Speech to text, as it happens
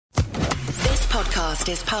podcast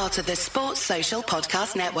is part of the Sports Social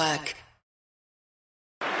Podcast Network.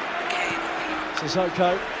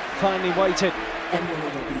 Sissoko finally waited.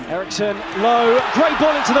 Ericsson low, great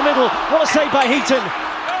ball into the middle. What a save by Heaton.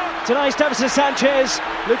 Denies Davison Sanchez,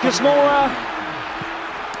 Lucas Moura,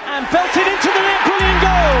 and belted into the net. Brilliant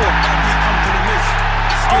goal.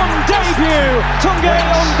 On debut, Tunge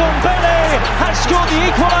Ndombele has scored the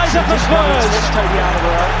equaliser for Spurs.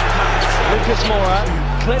 Lucas Moura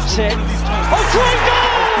clips it. Oh, great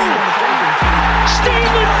goal!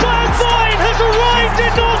 Stephen Bergwijn has arrived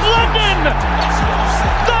in North London.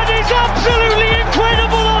 That is absolutely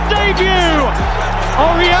incredible on debut.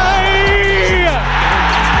 Aurier!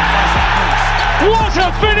 What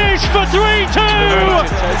a finish for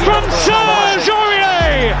 3-2 from Serge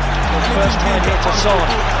Aurier! First time hit to Son.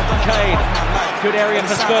 Kane. Good area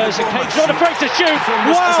for Spurs, and Kane's not afraid to shoot.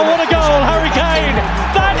 Wow, what a goal, Harry Kane!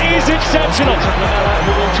 That is exceptional. Lamella,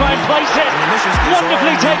 who will try and place it.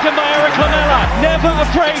 Wonderfully taken by Eric Lamella. Never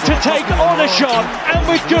afraid to take on a shot, and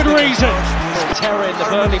with good reason. Terror in the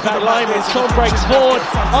Burnley back line, and Son breaks forward.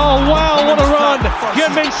 Oh wow, what a run!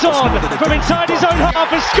 Heung-min Son from inside his own half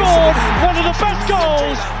has scored one of the best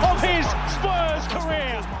goals of his Spurs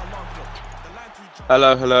career.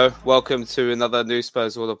 Hello. Welcome to another New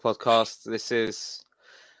Spurs Order podcast. This is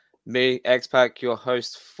me, X-Pac, your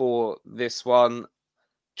host for this one,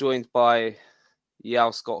 joined by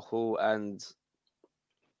Yao Scott Hall and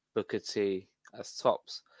Booker T as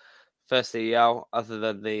tops. Firstly, Yao, other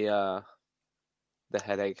than the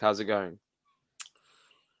headache, how's it going?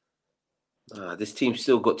 This team's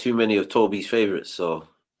still got too many of Toby's favourites, so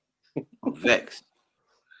I'm vexed.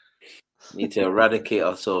 Need to eradicate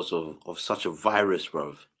ourselves of such a virus,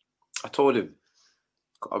 bruv. I told him,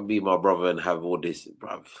 can't be my brother and have all this,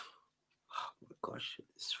 bruv. Oh my gosh,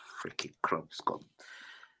 this freaking club's got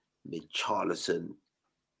Richarlison.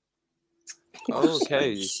 Oh,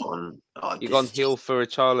 okay. You've gone heel for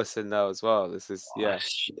Richarlison now as well. This is, yeah.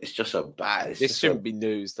 It's just a bad... This shouldn't be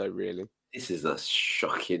news, though, really. This is a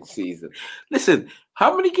shocking season. Listen,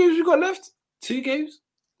 how many games we got left? 2 games?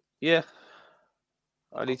 Yeah.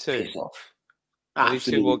 Only 2. Only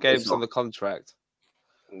Absolutely 2 more games on the contract.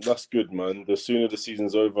 That's good, man. The sooner the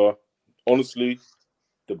season's over, honestly,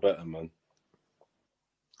 the better, man.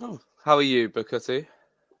 Oh, how are you, Booker T?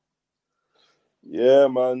 Yeah,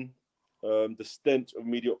 man. The stench of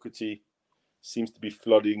mediocrity seems to be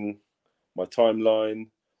flooding my timeline,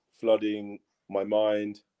 flooding my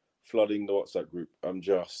mind, flooding the WhatsApp group. I'm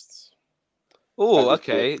just... Oh,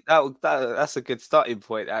 okay. That's a good starting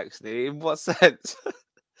point, actually. In what sense?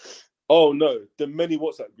 Oh no, the many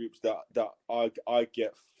WhatsApp groups that I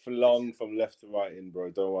get flung from left to right in, bro.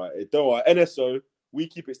 Don't worry. NSO, we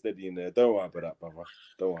keep it steady in there. Don't worry about that, brother.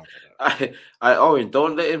 Don't worry about that. Owen,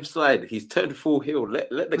 don't let him slide. He's turned full heel. Let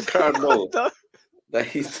the crowd know that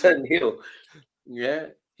he's turned heel. Yeah,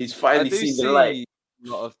 he's finally seen the light. A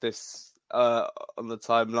lot of this on the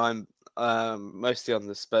timeline. Mostly on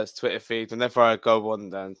the Spurs Twitter feed. Whenever I go on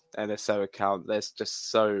the NSO account, there's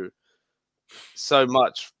just so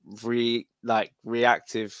much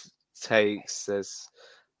reactive takes. There's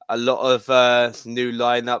a lot of new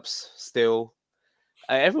lineups still.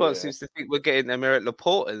 Everyone seems to think we're getting Emerick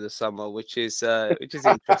Laporte in the summer, which is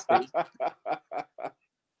interesting.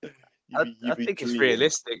 I think it's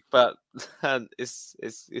realistic, but it's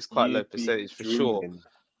quite low percentage for sure.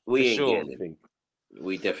 We ain't getting him.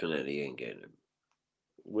 We definitely ain't getting him.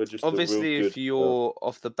 We're just obviously, if you're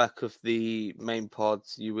off the back of the main pod,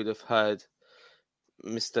 you would have heard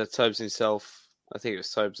Mr. Tobes himself. I think it was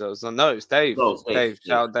Tobes. It was Dave. No, Dave.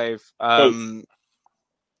 Yeah. Shout out Dave.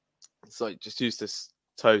 So just used to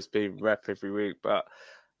Tobes being rep every week, but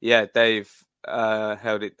yeah, Dave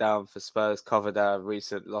held it down for Spurs, covered our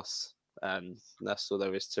recent loss. That's all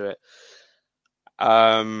there is to it.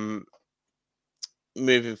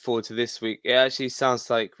 Moving forward to this week, it actually sounds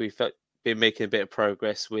like we've been making a bit of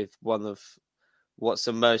progress with one of what's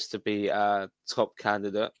supposed to be our top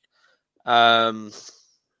candidate.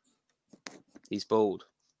 He's bald.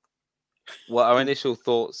 What are our initial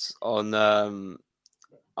thoughts on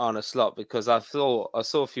Arne Slot? Because I saw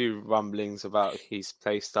a few rumblings about his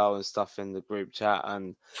play style and stuff in the group chat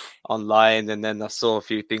and online, and then I saw a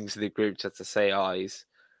few things in the group chat to say, he's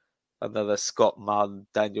another Scott Munn,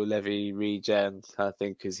 Daniel Levy regen, I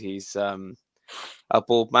think, because he's a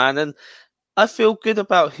bald man. And I feel good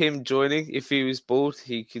about him joining. If he was bald,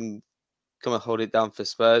 he can come and hold it down for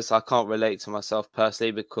Spurs. I can't relate to myself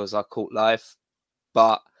personally because I caught life.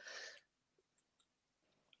 But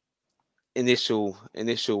initial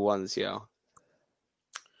ones, yeah.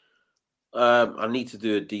 I need to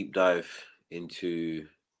do a deep dive into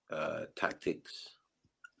tactics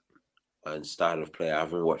and style of play. I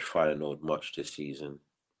haven't watched Feyenoord much this season.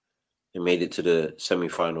 They made it to the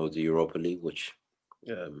semi-final of the Europa League, which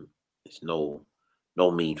is no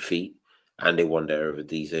mean feat, and they won the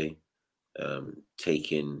Eredivisie,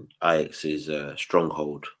 taking Ajax's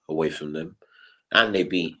stronghold away from them, and they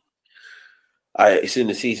beat Ajax in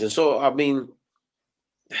the season. So I mean,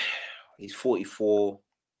 he's 44.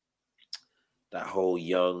 That whole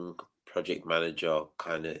young project manager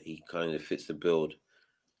kind of fits the build.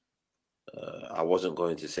 I wasn't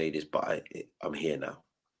going to say this, but I'm here now,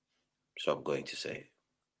 so I'm going to say it.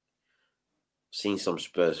 Seen some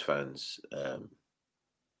Spurs fans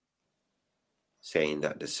saying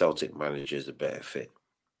that the Celtic manager is a better fit.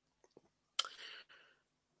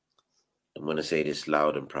 I'm going to say this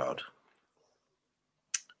loud and proud.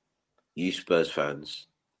 You Spurs fans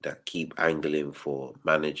that keep angling for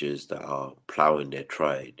managers that are ploughing their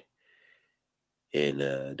trade in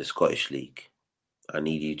the Scottish League, I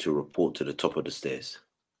need you to report to the top of the stairs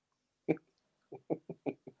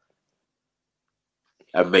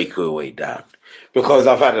and make your way down, because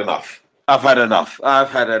I've had enough. I've had enough.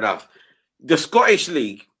 The Scottish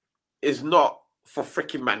League is not for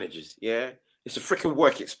freaking managers, yeah? It's a freaking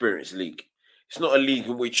work experience league. It's not a league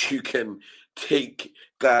in which you can take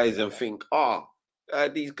guys and think,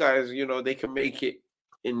 these guys, they can make it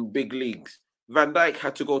in big leagues. Van Dijk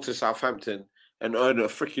had to go to Southampton and earn a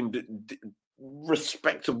freaking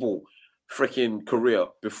respectable freaking career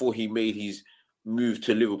before he made his move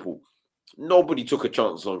to Liverpool. Nobody took a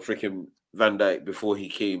chance on freaking Van Dijk before he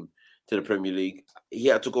came to the Premier League. He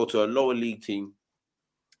had to go to a lower league team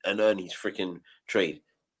and earn his freaking trade.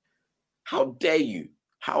 How dare you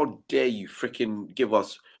freaking give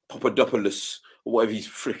us Papadopoulos, or whatever his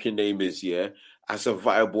freaking name is, yeah, as a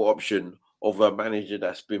viable option of a manager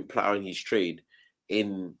that's been ploughing his trade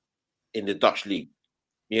in the Dutch league.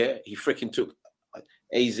 Yeah, he freaking took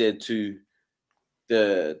AZ to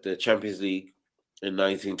the Champions League in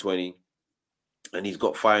 1920, and he's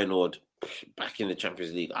got Feyenoord back in the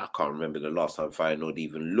Champions League. I can't remember the last time Feyenoord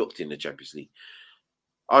even looked in the Champions League.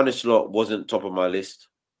 Arne wasn't top of my list.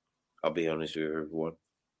 I'll be honest with everyone.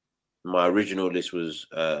 My original list was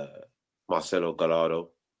Marcelo Gallardo,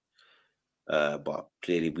 but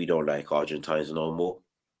clearly we don't like Argentines no more.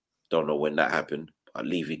 Don't know when that happened. I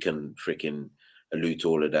believe he can freaking allude to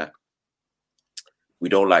all of that. We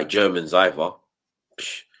don't like Germans either,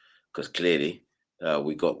 because clearly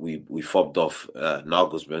we fobbed off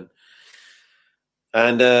Nagelsmann,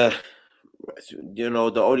 and the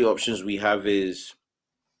only options we have is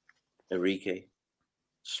Enrique,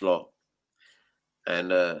 Slot,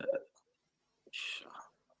 and an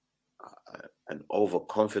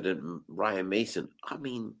overconfident Ryan Mason. I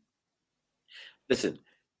mean, listen,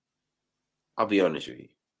 I'll be honest with you.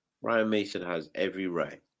 Ryan Mason has every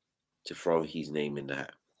right to throw his name in the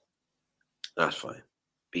hat. That's fine.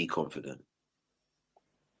 Be confident.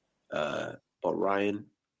 But Ryan,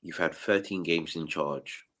 you've had 13 games in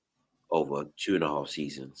charge over 2.5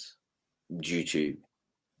 seasons due to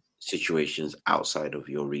situations outside of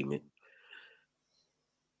your remit.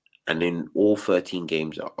 And in all 13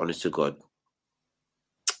 games, honest to God,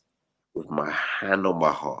 with my hand on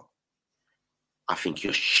my heart, I think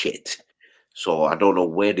you're shit. So I don't know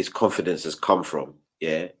where this confidence has come from.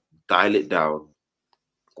 Yeah, dial it down,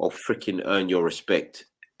 or freaking earn your respect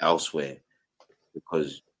elsewhere,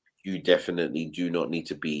 because you definitely do not need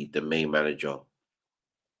to be the main manager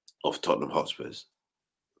of Tottenham Hotspurs,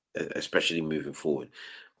 especially moving forward.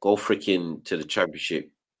 Go freaking to the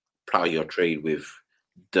Championship, plough your trade with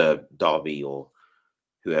the Derby or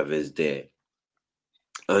whoever is there,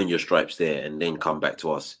 earn your stripes there, and then come back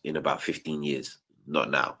to us in about 15 years.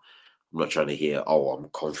 Not now. I'm not trying to hear, I'm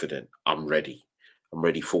confident, I'm ready. I'm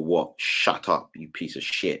ready for what? Shut up, you piece of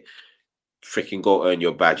shit. Freaking go earn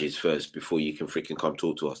your badges first before you can freaking come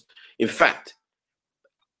talk to us. In fact,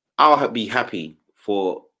 I'll be happy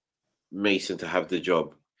for Mason to have the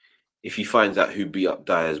job if he finds out who beat up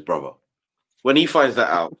Dyer's brother. When he finds that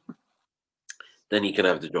out, then he can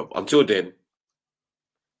have the job. Until then,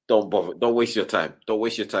 don't bother. Don't waste your time. Don't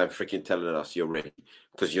waste your time freaking telling us you're ready,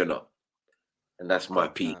 because you're not. And that's my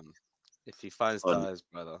peak. If he finds Dyer's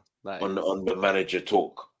brother, on the manager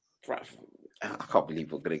talk. I can't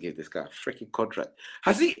believe we're gonna give this guy a freaking contract.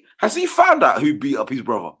 Has he found out who beat up his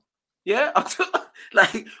brother? Yeah,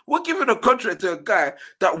 like, we're giving a contract to a guy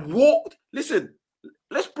that walked. Listen,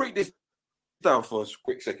 let's break this down for a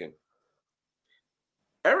quick second.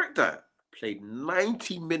 Eric Dyer played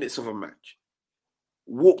 90 minutes of a match,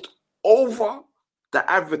 walked over the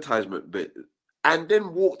advertisement bit, and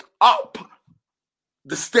then walked up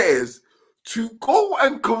the stairs to go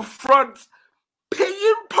and confront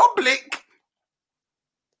paying public.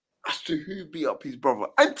 to who beat up his brother.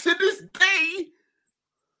 And to this day,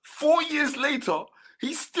 4 years later,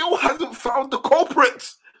 he still hasn't found the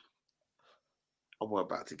culprits. And we're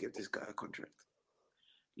about to give this guy a contract.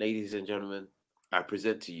 Ladies and gentlemen, I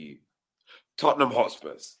present to you Tottenham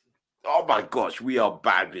Hotspurs. Oh my gosh, we are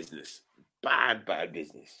bad business. Bad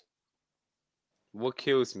business. What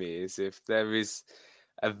kills me is if there is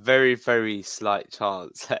a very, very slight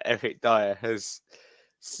chance that Eric Dyer has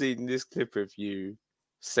seen this clip of you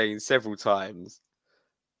saying several times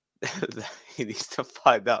that he needs to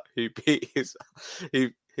find out who beat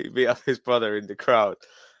up his brother in the crowd.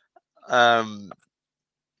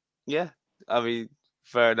 Yeah, I mean,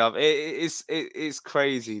 fair enough. It's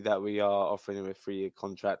crazy that we are offering him a 3-year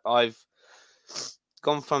contract. I've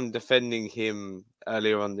gone from defending him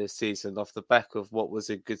earlier on this season off the back of what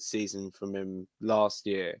was a good season from him last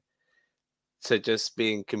year to just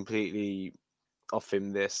being completely off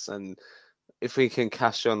him this. And if we can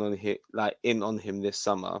cash in on him this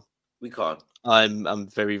summer, we can't. I'm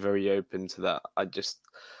very, very open to that. I just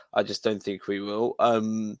don't think we will.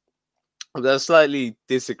 I slightly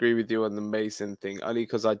disagree with you on the Mason thing, only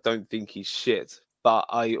because I don't think he's shit. But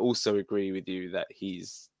I also agree with you that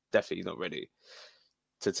he's definitely not ready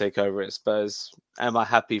to take over at Spurs. Am I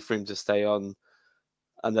happy for him to stay on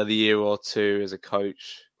another year or two as a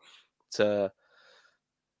coach to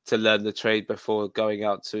learn the trade before going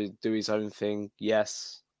out to do his own thing?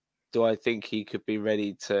 Yes. Do I think he could be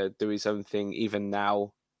ready to do his own thing even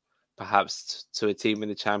now, perhaps to a team in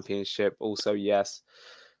the Championship? Also, yes.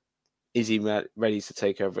 Is he ready to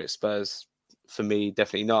take over at Spurs? For me,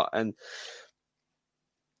 definitely not. And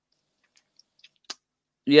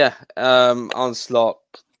yeah, on Slot,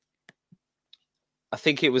 I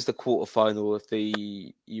think it was the quarterfinal of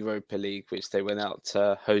the Europa League, which they went out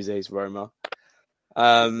to Jose's Roma.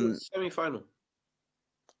 Semi-final.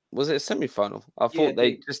 Was it a semi-final? I thought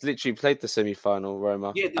they just literally played the semi-final,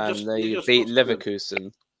 Roma, and they beat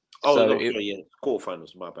Leverkusen. Oh, so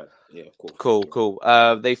quarterfinals, my bad. Yeah, quarterfinals.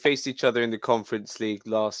 Cool. They faced each other in the Conference League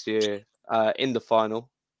last year in the final,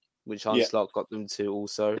 which Slot got them to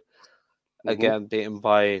also. Again, beaten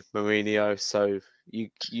by Mourinho. So you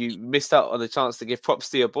missed out on the chance to give props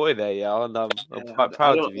to your boy there, yeah. And I'm quite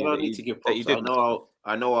proud of you. I don't need to give props.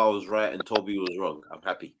 I know I was right and Toby was wrong. I'm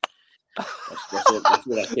happy. That's what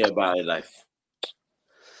I care about in life.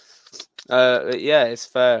 Yeah, it's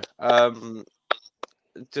fair.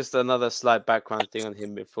 Just another slight background thing on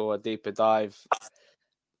him before a deeper dive.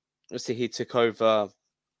 Obviously, he took over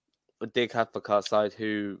a Dig Hapakat side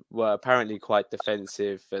who were apparently quite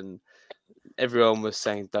defensive, and everyone was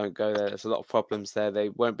saying, don't go there. There's a lot of problems there. They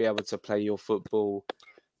won't be able to play your football.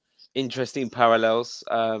 Interesting parallels.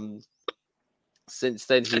 Since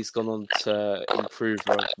then, he's gone on to improve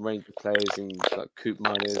a range of players in like Coop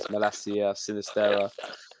Miners, Malacia, Sinistera.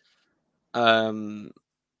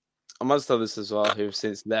 Amongst others as well, who have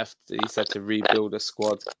since left. He's had to rebuild a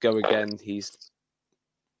squad, go again. He's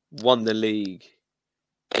won the league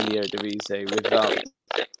in the Eredivisie without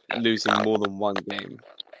losing more than one game.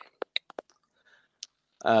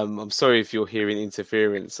 I'm sorry if you're hearing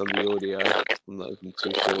interference on the audio. I'm not even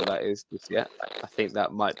too sure what that is just yet. I think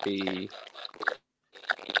that might be...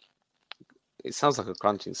 It sounds like a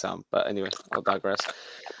crunching sound, but anyway, I'll digress.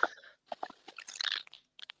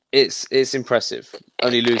 It's impressive.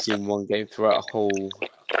 Only losing one game throughout a whole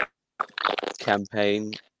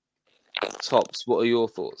campaign. Tops, what are your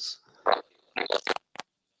thoughts?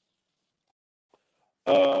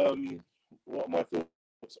 What are my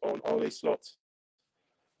thoughts on Arne Slot?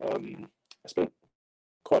 I spent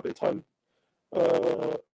quite a bit of time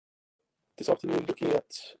this afternoon looking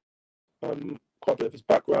at quite a bit of his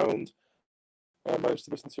background. I managed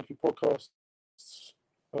to listen to a few podcasts,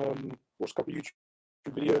 watch a couple of YouTube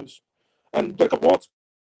videos, and read a couple of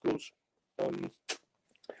articles.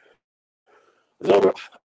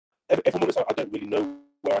 If I'm honest, I don't really know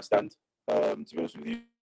where I stand. To be honest with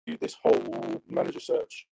you, this whole manager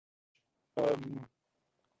search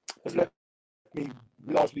has left me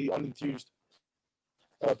largely unenthused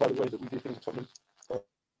by the way that we do things at Tottenham.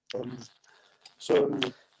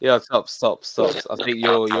 Yeah, stop. I think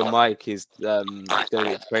your mic is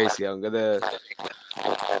going crazy. I'm gonna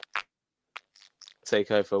take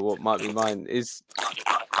over what might be mine.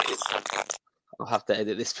 I'll have to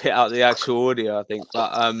edit this bit out the actual audio, I think.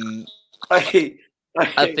 But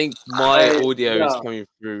I think my audio is coming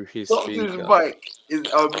through his speaker. His mic is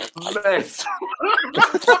a mess.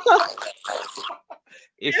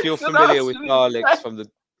 If you're familiar with Daleks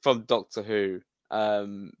from Doctor Who,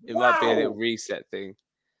 it might be a little reset thing.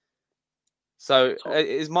 So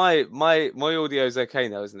is my audio is okay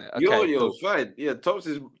now, isn't it? Okay, your audio's fine. Yeah,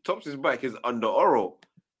 Tops's mic is under oral.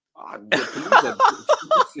 The police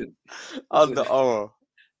listen, Under listen. Oro.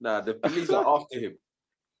 Nah, the police are after him.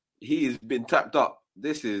 He has been tapped up.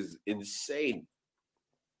 This is insane.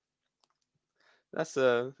 That's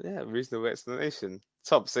a reasonable explanation.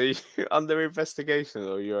 Top, so you under investigation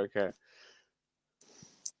or you okay?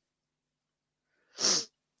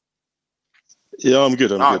 Yeah, I'm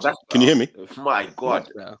good. I'm good. Can you hear me? My God,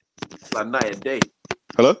 No. it's like night and day.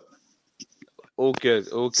 Hello. All good.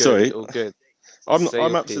 All good. Sorry. All good. I'm Say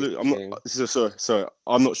your absolutely. piece, I'm not. Sorry.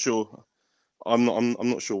 I'm not sure. I'm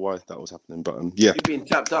not sure why that was happening, but yeah. You've been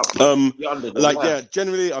tapped up. You're under the wire. yeah.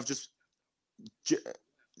 Generally,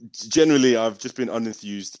 I've just been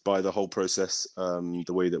unenthused by the whole process. The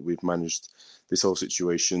way that we've managed this whole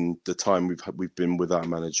situation, the time we've been with our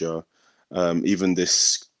manager, even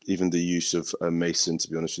the use of Mason. To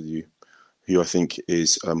be honest with you, who I think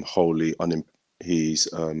is wholly he's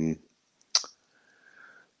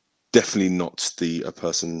definitely not the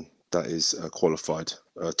person that is qualified,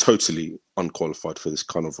 totally unqualified for this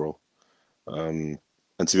kind of role. And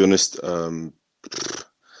to be honest,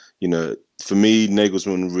 you know, for me,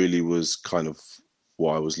 Nagelsmann really was kind of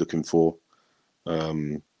what I was looking for,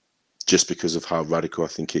 just because of how radical I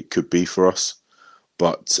think it could be for us.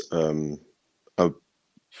 But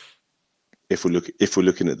if we're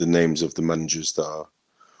looking at the names of the managers that are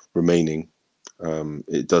remaining,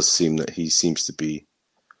 it does seem that he seems to be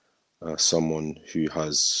someone who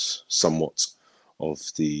has somewhat of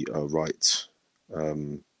the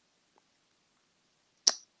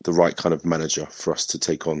right kind of manager for us to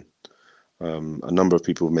take on. A number of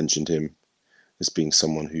people have mentioned him as being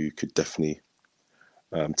someone who could definitely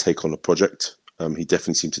take on a project. He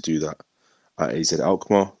definitely seemed to do that at AZ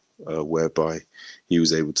Alkmaar, whereby he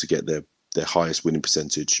was able to get their highest winning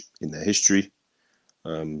percentage in their history.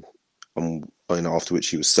 And after which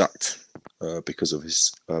he was sacked because of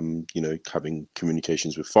his, having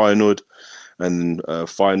communications with Feyenoord. And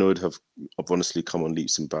Feyenoord have honestly come on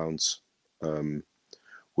leaps and bounds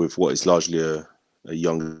with what is largely a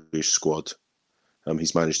youngish squad.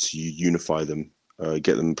 He's managed to unify them,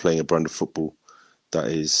 get them playing a brand of football that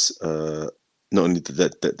is not only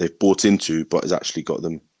that they've bought into, but has actually got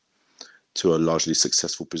them to a largely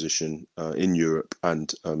successful position in Europe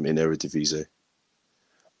and in Eredivisie.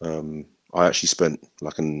 I actually spent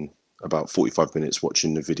about 45 minutes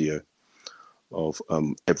watching the video of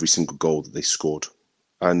every single goal that they scored.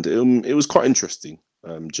 And it was quite interesting,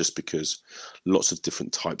 just because lots of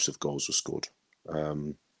different types of goals were scored.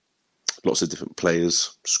 Lots of different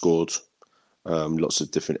players scored, lots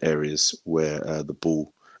of different areas where the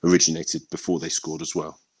ball originated before they scored as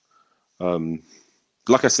well.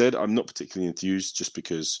 Like I said, I'm not particularly enthused just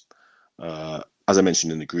because, as I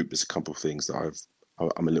mentioned in the group, there's a couple of things that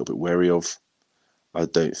I'm a little bit wary of. I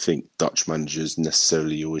don't think Dutch managers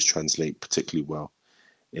necessarily always translate particularly well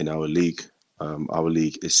in our league. Our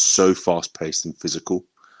league is so fast-paced and physical.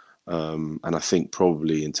 And I think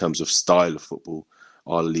probably in terms of style of football,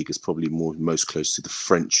 our league is probably most close to the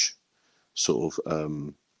French sort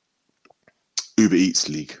of Uber Eats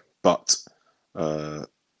league. But,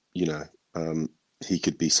 he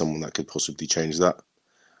could be someone that could possibly change that.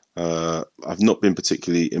 I've not been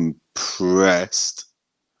particularly impressed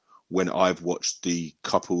when I've watched the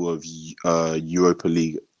couple of Europa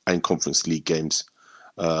League and Conference League games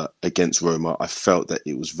against Roma. I felt that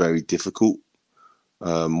it was very difficult.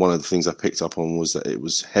 One of the things I picked up on was that it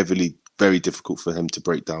was very difficult for him to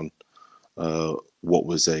break down what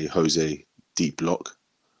was a Jose deep block.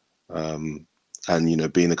 And,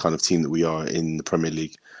 being the kind of team that we are in the Premier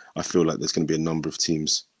League, I feel like there's going to be a number of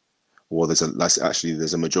teams. Well, there's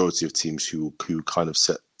a majority of teams who kind of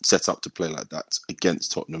set up to play like that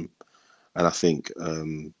against Tottenham. And I think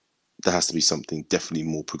there has to be something definitely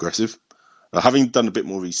more progressive. Having done a bit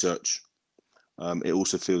more research, it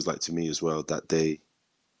also feels like to me as well that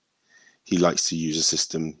he likes to use a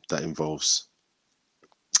system that involves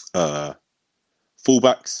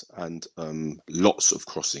fullbacks and lots of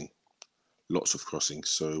crossing.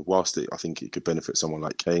 So whilst I think it could benefit someone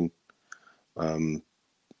like Kane,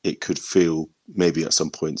 it could feel maybe at some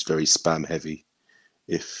points very spam heavy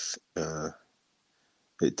if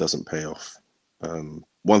it doesn't pay off.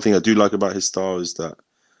 One thing I do like about his style is that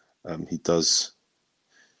he does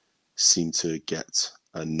seem to get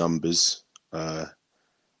numbers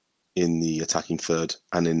in the attacking third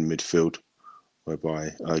and in midfield,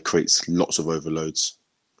 whereby it creates lots of overloads,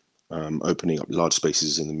 opening up large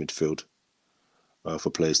spaces in the midfield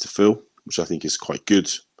for players to fill, which I think is quite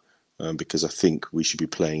good, because I think we should be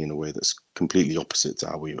playing in a way that's completely opposite to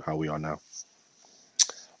how we are now.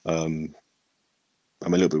 I'm a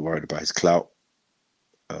little bit worried about his clout.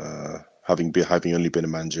 having only been a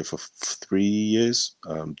manager for 3 years.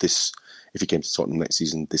 If he came to Tottenham next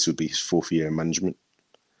season, this would be his 4th year in management.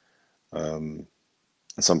 And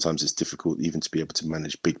sometimes it's difficult even to be able to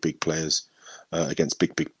manage big players against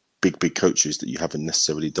big coaches that you haven't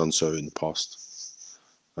necessarily done so in the past.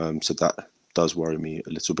 So that does worry me a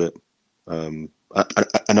little bit.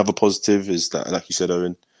 Another positive is that, like you said,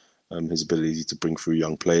 Owen, his ability to bring through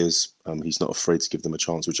young players. He's not afraid to give them a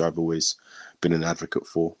chance, which I've always been an advocate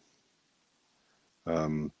for.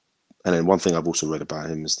 And then one thing I've also read about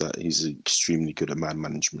him is that he's extremely good at man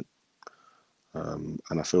management. And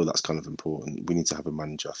I feel that's kind of important. We need to have a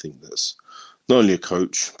manager, I think, that's not only a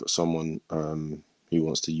coach, but someone who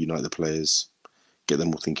wants to unite the players, get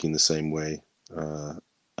them all thinking the same way.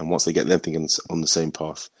 And once they get them thinking on the same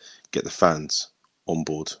path, get the fans on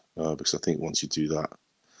board. Because I think once you do that,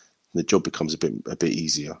 the job becomes a bit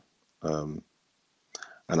easier. And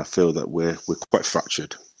I feel that we're quite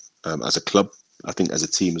fractured as a club. I think as a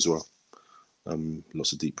team as well.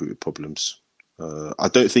 Lots of deep-rooted problems. I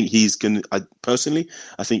don't think he's going to...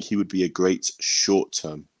 I think he would be a great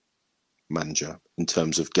short-term manager in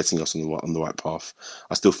terms of getting us on the right path.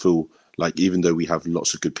 I still feel like even though we have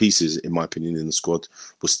lots of good pieces, in my opinion, in the squad,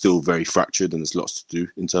 we're still very fractured and there's lots to do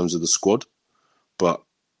in terms of the squad. But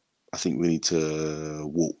I think we need to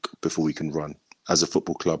walk before we can run as a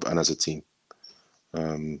football club and as a team.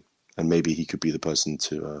 And maybe he could be the person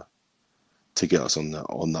to get us on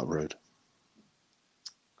that road.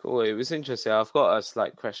 Cool. It was interesting. I've got a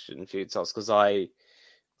slight question for you, Toss, because I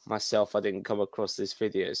didn't come across this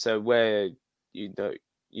video. So where you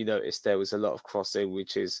noticed there was a lot of crossing,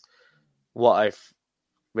 which is what I've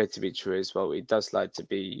read to be true as well. It does like to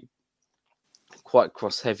be quite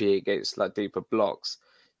cross heavy against like deeper blocks.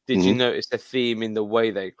 Did you notice a theme in the way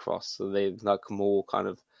they cross? So they like more kind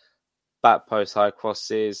of back post high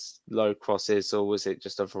crosses, low crosses, or was it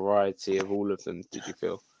just a variety of all of them? Did you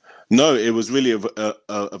feel? No, it was really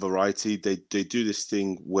a variety. They do this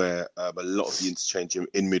thing where a lot of the interchange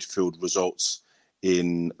in midfield results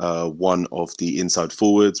in one of the inside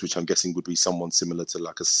forwards, which I'm guessing would be someone similar to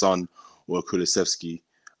like a Son or a Kulusevski,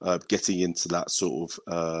 getting into that sort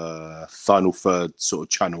of final third sort of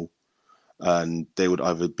channel, and they would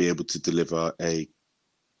either be able to deliver a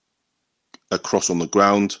cross on the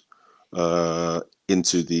ground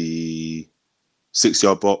into the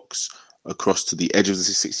 6-yard box, across to the edge of the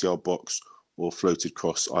 6-yard box, or floated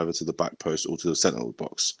cross either to the back post or to the centre of the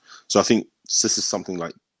box. So I think this is something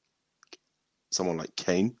like someone like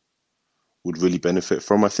Kane would really benefit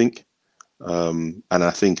from, I think. And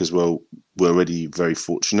I think as well, we're already very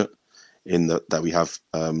fortunate in that we have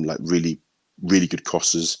like really, really good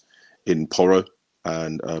crosses in Porro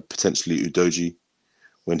and potentially Udogie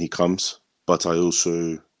when he comes. But I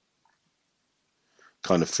also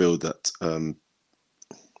kind of feel that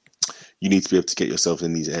you need to be able to get yourself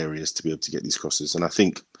in these areas to be able to get these crosses. And I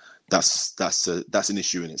think that's an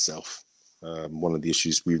issue in itself. One of the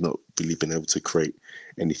issues, we've not really been able to create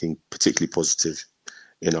anything particularly positive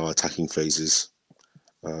in our attacking phases.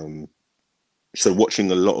 So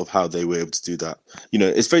watching a lot of how they were able to do that,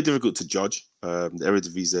 it's very difficult to judge. The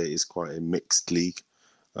Eredivisie is quite a mixed league.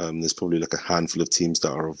 There's probably like a handful of teams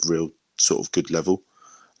that are of real sort of good level.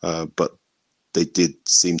 But they did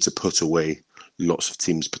seem to put away lots of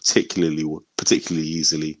teams particularly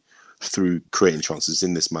easily through creating chances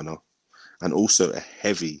in this manner. And also a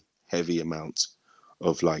heavy amount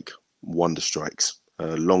of like wonder strikes,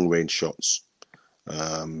 long range shots,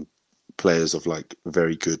 players of like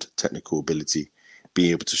very good technical ability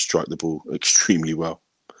being able to strike the ball extremely well,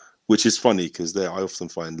 which is funny because I often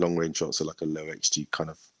find long range shots are like a low XG kind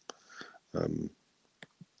of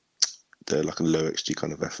they're like a low XG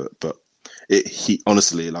kind of effort. But he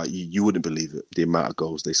honestly, like you wouldn't believe it, the amount of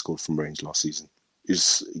goals they scored from range last season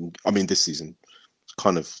this season, it's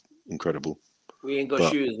kind of incredible. We ain't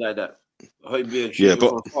got shooters like that. I hope you're shooting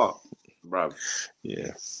from far, bruv.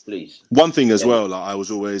 Yeah, please. One thing as well, like I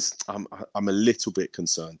was always, I'm a little bit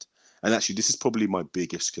concerned, and actually this is probably my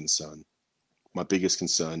biggest concern. My biggest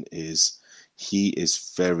concern is he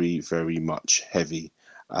is very, very much heavy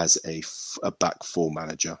as a back four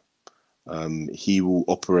manager. He will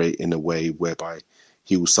operate in a way whereby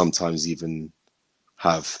he will sometimes even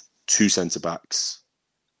have 2 centre backs,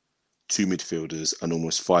 2 midfielders, and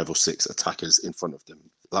almost 5 or 6 attackers in front of them.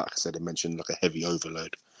 Like I said, I mentioned like a heavy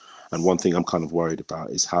overload. And one thing I'm kind of worried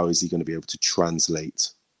about is how is he going to be able to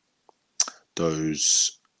translate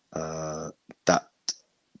those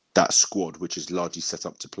that squad, which is largely set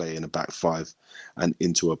up to play in a back 5 and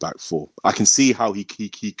into a back 4. I can see how he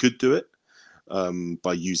could do it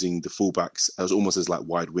by using the fullbacks as almost as like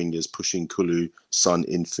wide wingers, pushing Kulu, Son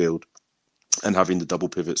infield, and having the double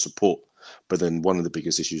pivot support. But then one of the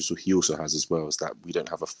biggest issues he also has as well is that we don't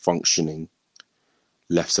have a functioning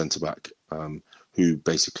left centre-back who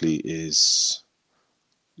basically is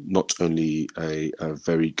not only a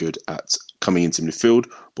very good at coming into midfield,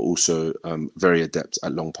 but also very adept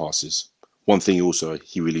at long passes. One thing also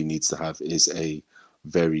he really needs to have is a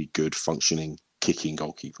very good functioning kicking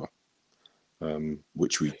goalkeeper,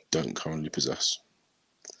 which we don't currently possess.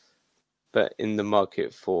 But in the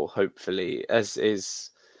market for, hopefully, as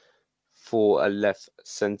is for a left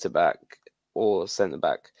centre-back or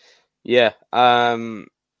centre-back. Yeah, I'm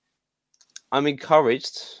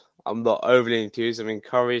encouraged. I'm not overly enthused. I'm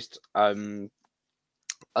encouraged.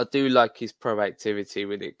 I do like his proactivity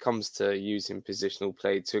when it comes to using positional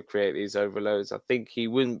play to create these overloads. I think he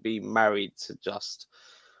wouldn't be married to just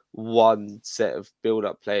one set of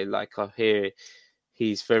build-up play. Like I hear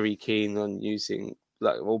he's very keen on using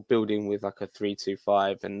building with like a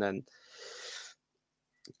 3-2-5 and then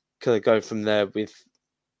kind of go from there with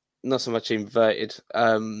not so much inverted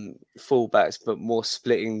fullbacks, but more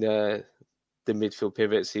splitting the midfield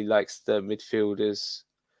pivots. He likes the midfielders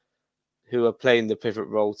who are playing the pivot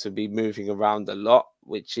role to be moving around a lot,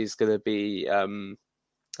 which is going to be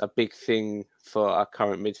a big thing for our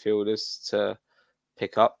current midfielders to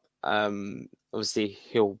pick up. Obviously,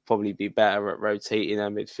 he'll probably be better at rotating our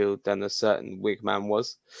midfield than a certain Wigman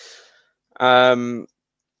was.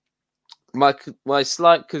 My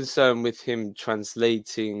slight concern with him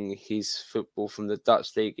translating his football from the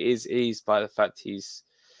Dutch league is eased by the fact he's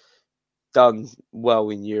done well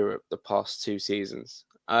in Europe the past 2 seasons.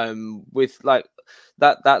 With like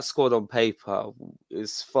that squad on paper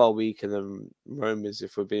is far weaker than Roma's,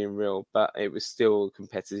 if we're being real, but it was still a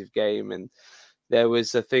competitive game, and there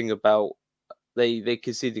was a thing about they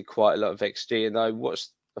conceded quite a lot of XG, and I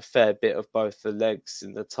watched a fair bit of both the legs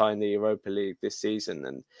in the tiny Europa League this season,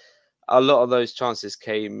 and a lot of those chances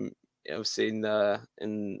came obviously in the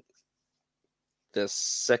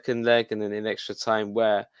second leg and then in extra time,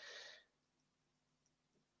 where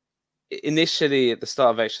initially at the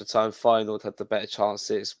start of extra time, Feyenoord had the better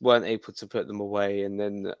chances, weren't able to put them away, and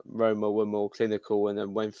then Roma were more clinical, and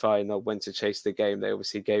then when Feyenoord went to chase the game, they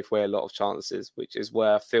obviously gave away a lot of chances, which is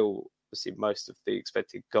where I feel obviously most of the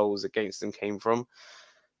expected goals against them came from.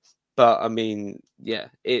 But I mean, yeah,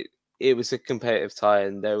 it was a competitive tie,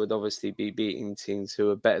 and they would obviously be beating teams who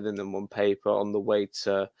are better than them on paper on the way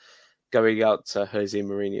to going out to Jose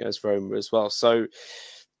Mourinho's Roma as well. So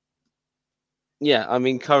yeah, I'm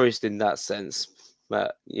encouraged in that sense.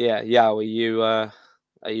 But yeah, are you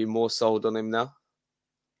more sold on him now?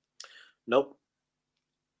 Nope.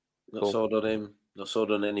 Not Cool. sold on him. Not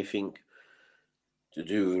sold on anything to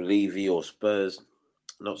do with Levy or Spurs.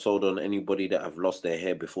 Not sold on anybody that have lost their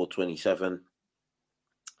hair before 27.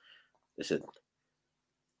 Listen,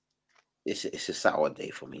 it's a sour day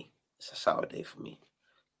for me. It's a sour day for me.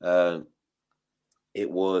 It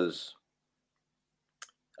was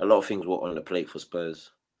a lot of things were on the plate for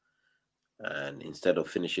Spurs, and instead of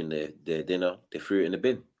finishing their dinner, they threw it in the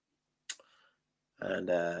bin. And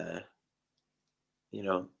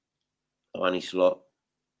Arne Slot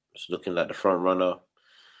is looking like the front runner.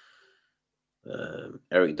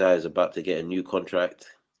 Eric Dyer is about to get a new contract.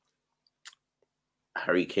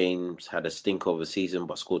 Harry Kane's had a stink of a season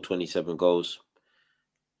but scored 27 goals.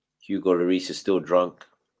 Hugo Lloris is still drunk.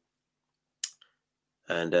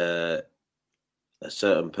 And a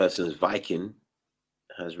certain person's Viking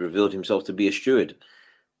has revealed himself to be a steward.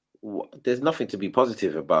 There's nothing to be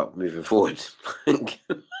positive about moving forward.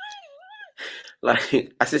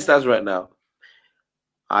 Like, as it stands right now,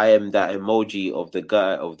 I am that emoji of the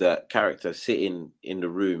guy, of that character sitting in the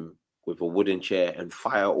room with a wooden chair and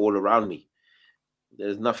fire all around me.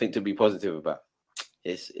 There's nothing to be positive about.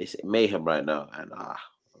 It's mayhem right now, and I'm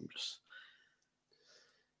just.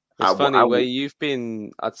 It's funny where you've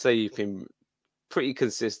been. I'd say you've been pretty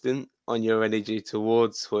consistent on your energy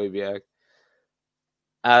towards Højbjerg.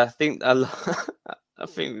 I think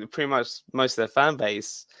pretty much most of their fan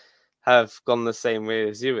base have gone the same way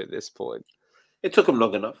as you at this point. It took them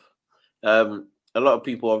long enough. A lot of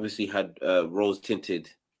people obviously had rose-tinted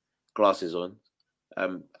glasses on.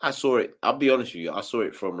 I saw it. I'll be honest with you. I saw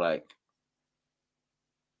it from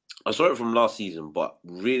last season, but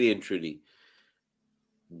really and truly,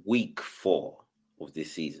 week 4 of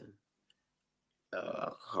this season. I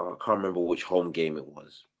can't remember which home game it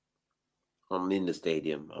was. I'm in the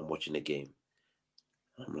stadium. I'm watching the game.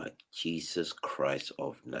 I'm like, Jesus Christ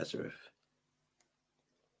of Nazareth.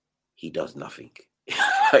 He does nothing.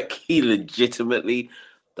 Like, he legitimately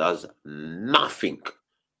does nothing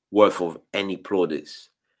worth of any plaudits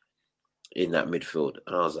in that midfield.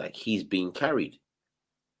 And I was like, he's being carried.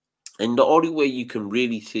 And the only way you can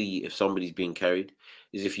really see if somebody's being carried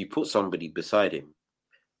is if you put somebody beside him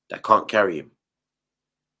that can't carry him.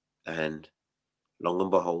 And long and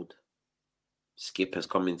behold, Skip has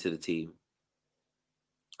come into the team,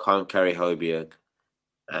 can't carry Højbjerg,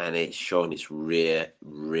 and it's shown its rear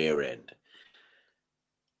end.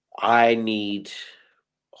 I need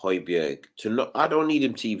Højbjerg to not. I don't need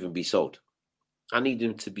him to even be sold. I need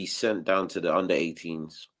him to be sent down to the under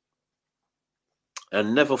 18s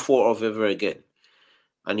and never thought of ever again.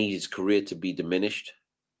 I need his career to be diminished.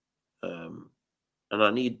 And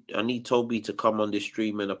I need Toby to come on this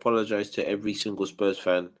stream and apologize to every single Spurs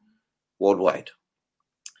fan worldwide.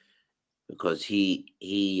 Because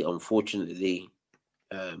he unfortunately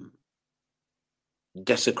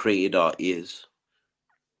desecrated our ears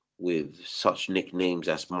with such nicknames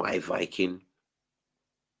as My Viking.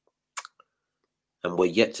 And we're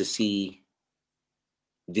yet to see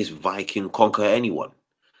this Viking conquer anyone.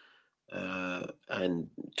 And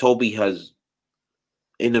Toby has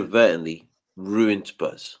inadvertently ruined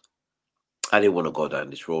Spurs. I didn't want to go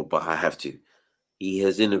down this road, but I have to. He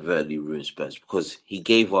has inadvertently ruined Spurs because he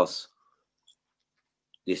gave us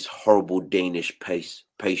this horrible Danish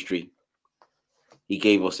pastry. He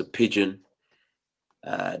gave us a pigeon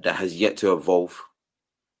that has yet to evolve.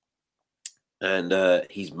 And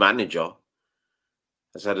his manager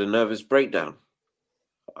has had a nervous breakdown.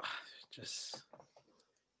 It's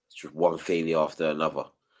just one failure after another.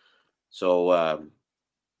 So,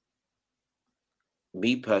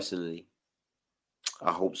 me personally,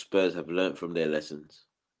 I hope Spurs have learned from their lessons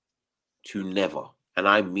to never, and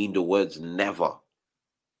I mean the words never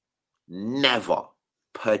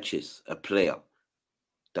purchase a player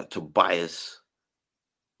that Tobias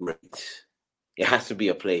rates. It has to be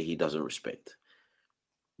a player he doesn't respect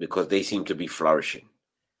because they seem to be flourishing.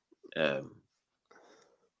 And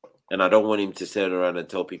I don't want him to turn around and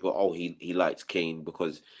tell people, oh, he likes Kane,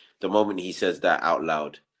 because the moment he says that out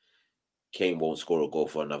loud, Kane won't score a goal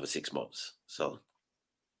for another 6 months. So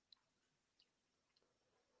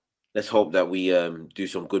let's hope that we do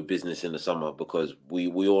some good business in the summer, because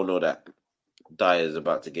we all know that Dyer is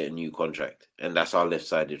about to get a new contract. And that's our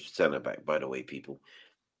left-sided centre-back, by the way, people.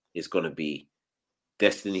 It's going to be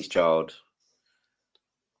Destiny's Child,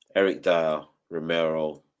 Eric Dyer,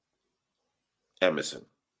 Romero, Emerson.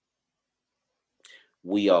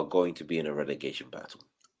 We are going to be in a relegation battle.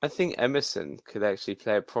 I think Emerson could actually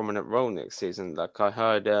play a prominent role next season. Like I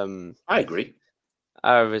heard, I agree.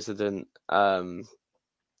 Our resident, another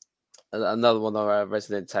one of our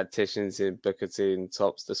resident tacticians in Booker T and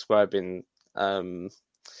Tops describing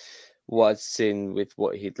what I'd seen with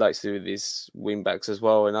what he'd like to do with his wing backs as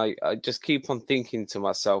well. And I just keep on thinking to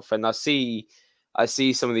myself, and I see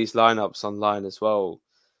some of these lineups online as well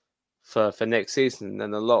for next season,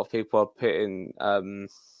 and a lot of people are putting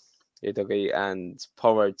Udogie and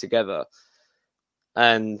Porro together,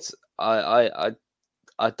 and I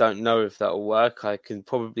don't know if that'll work. I can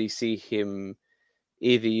probably see him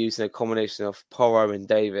either using a combination of Porro and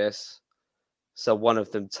Davis, so one of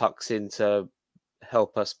them tucks in to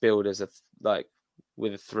help us build as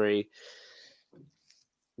with a 3.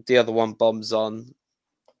 The other one bombs on,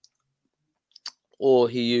 or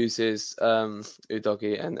he uses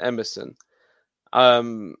Udogie and Emerson. I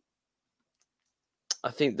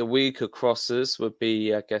think the weaker crosses would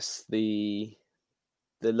be, I guess, the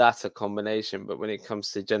latter combination. But when it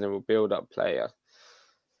comes to general build-up player,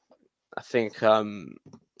 I think a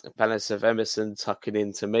balance of Emerson tucking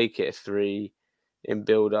in to make it a 3 in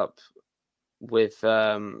build-up with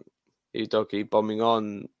Udogie bombing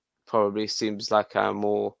on probably seems like a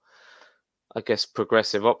more, I guess,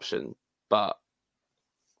 progressive option. But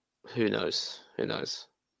who knows? Who knows?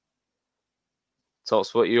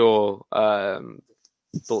 Tots, what are your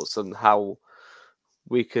thoughts on how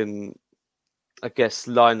we can, I guess,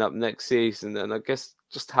 line up next season? And I guess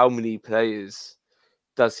just how many players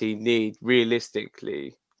does he need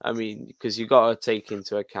realistically? I mean, because you got to take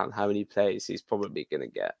into account how many players he's probably going to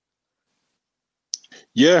get.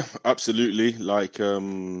 Yeah, absolutely. Like,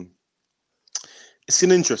 it's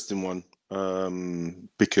an interesting one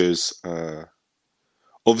because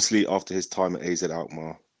obviously after his time at AZ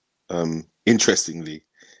Alkmaar, interestingly,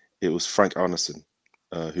 it was Frank Arnesen,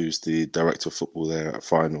 who's the director of football there at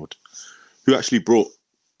Feyenoord, who actually brought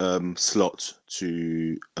Slot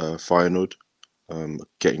to Feyenoord,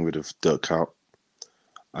 getting rid of Dirk Kuyt.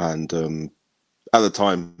 And at the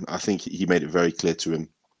time, I think he made it very clear to him,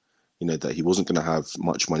 that he wasn't going to have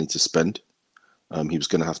much money to spend. He was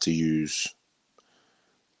going to have to use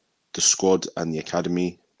the squad and the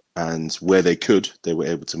academy, and where they could, they were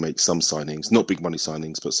able to make some signings, not big money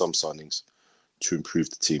signings, but some signings to improve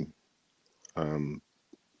the team.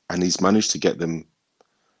 and he's managed to get them,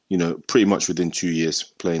 pretty much within 2 years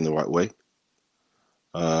playing the right way.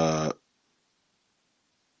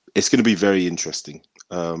 It's going to be very interesting.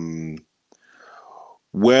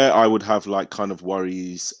 Where I would have kind of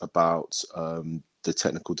worries about the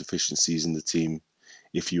technical deficiencies in the team,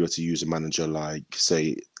 if you were to use a manager like,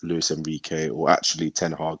 say, Luis Enrique or actually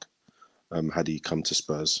Ten Hag, had he come to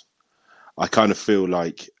Spurs, I kind of feel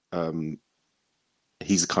like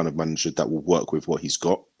he's the kind of manager that will work with what he's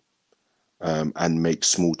got and make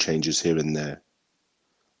small changes here and there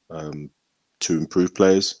to improve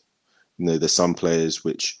players. There's some players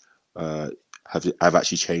which have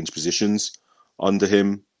actually changed positions under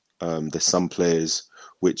him. There's some players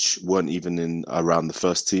which weren't even in around the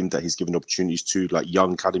first team that he's given opportunities to, like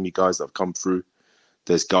young academy guys that have come through.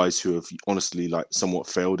 There's guys who have honestly somewhat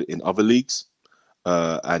failed in other leagues,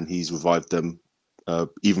 and he's revived them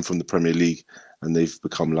even from the Premier League, and they've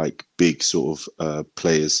become big sort of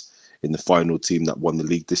players in the final team that won the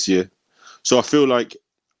league this year. So I feel like,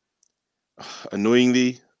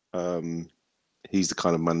 annoyingly, he's the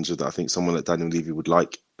kind of manager that I think someone like Daniel Levy would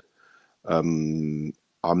like.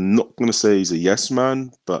 I'm not going to say he's a yes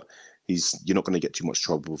man, but you're not going to get too much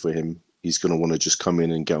trouble for him. He's going to want to just come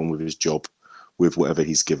in and get on with his job with whatever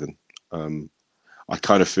he's given. I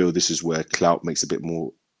kind of feel this is where clout makes a bit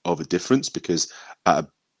more of a difference, because at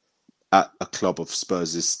a club of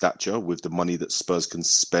Spurs' stature, with the money that Spurs can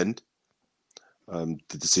spend, the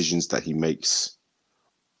decisions that he makes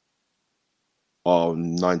are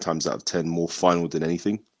 9 times out of 10 more final than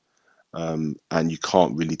anything. And you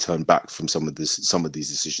can't really turn back from some of these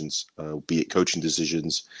decisions, be it coaching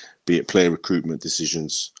decisions, be it player recruitment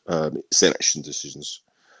decisions, selection decisions.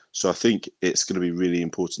 So I think it's going to be really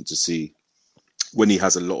important to see when he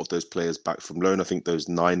has a lot of those players back from loan. I think those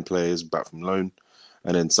 9 players back from loan,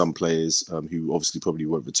 and then some players who obviously probably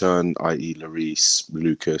won't return, i.e. Lloris,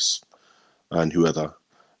 Lucas, and whoever.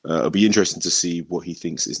 It'll be interesting to see what he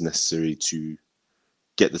thinks is necessary to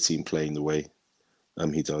get the team playing the way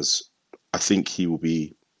he does. I think he will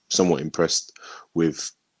be somewhat impressed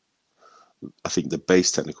with, I think, the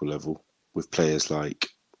base technical level with players like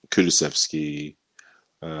Kulusevski,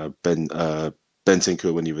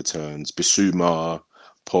 Bentancur when he returns, Bissouma,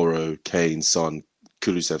 Porro, Kane, Son,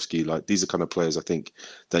 Kulusevski. These are kind of players I think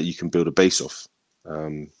that you can build a base off.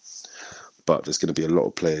 But there's going to be a lot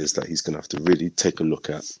of players that he's going to have to really take a look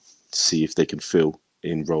at to see if they can fill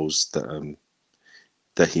in roles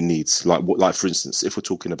that he needs. Like for instance, if we're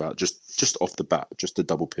talking about just off the bat, just a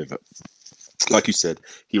double pivot. Like you said,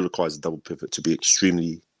 he requires a double pivot to be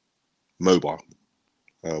extremely mobile.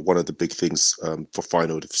 One of the big things for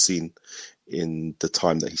Feyenoord have seen in the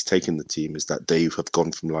time that he's taken the team is that they have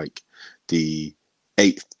gone from the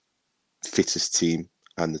 8th fittest team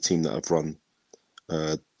and the team that have run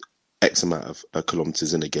X amount of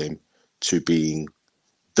kilometres in a game to being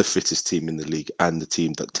the fittest team in the league and the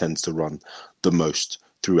team that tends to run the most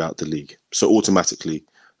throughout the league. So automatically,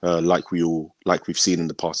 like we've seen in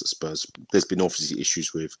the past at Spurs, there's been obviously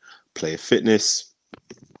issues with player fitness.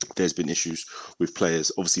 There's been issues with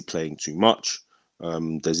players obviously playing too much.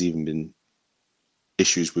 There's even been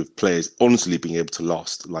issues with players honestly being able to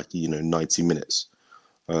last 90 minutes.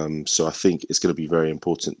 So I think it's going to be very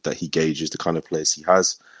important that he gauges the kind of players he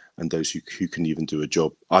has and those who can even do a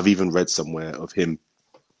job. I've even read somewhere of him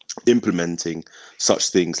implementing such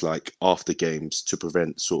things like after games to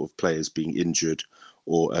prevent sort of players being injured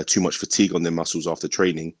or too much fatigue on their muscles after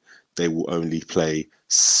training. They will only play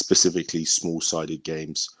specifically small-sided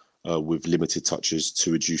games with limited touches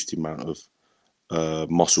to reduce the amount of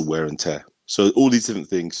muscle wear and tear. So all these different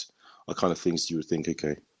things are kind of things you would think,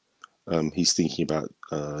 okay, he's thinking about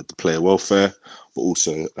the player welfare, but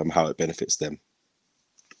also how it benefits them.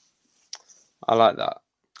 I like that.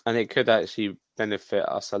 And it could actually benefit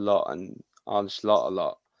us a lot and Ancelotti a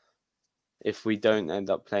lot if we don't end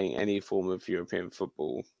up playing any form of European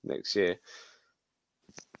football next year.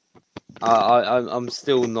 I'm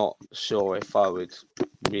still not sure if I would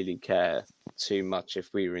really care too much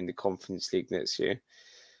if we were in the Conference League next year.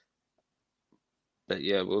 But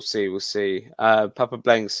yeah, we'll see. Papa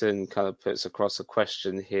Blankson kind of puts across a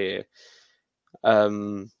question here,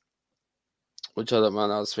 which I don't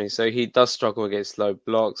mind answering. So he does struggle against low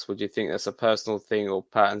blocks. Would you think that's a personal thing or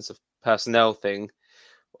personnel thing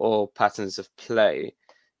or patterns of play?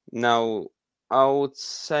 Now, I would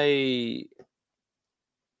say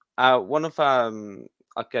one of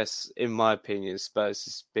I guess, in my opinion,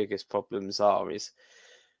 Spurs' biggest problems is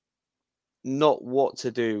not what to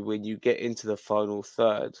do when you get into the final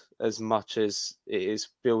third as much as it is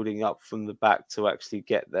building up from the back to actually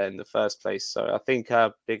get there in the first place. So I think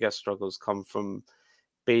our bigger struggles come from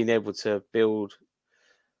being able to build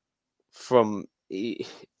from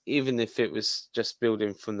even if it was just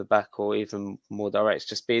building from the back or even more direct,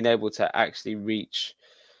 just being able to actually reach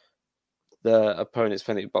the opponent's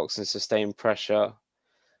penalty box and sustain pressure.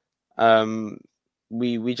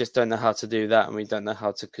 We just don't know how to do that, and we don't know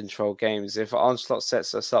how to control games. If Arne Slot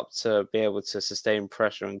sets us up to be able to sustain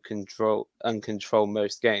pressure and control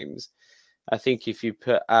most games, I think if you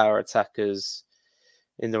put our attackers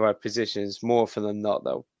in the right positions, more often than not,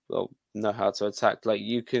 they'll know how to attack. Like,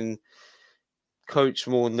 you can coach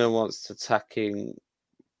more nuanced attacking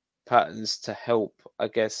patterns to help, I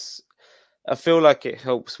guess. I feel like it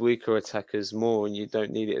helps weaker attackers more, and you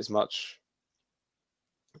don't need it as much.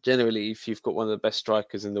 Generally, if you've got one of the best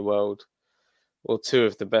strikers in the world, or two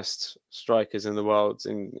of the best strikers in the world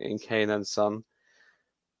in Kane and Son,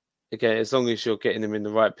 again, as long as you're getting them in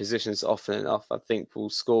the right positions often enough, I think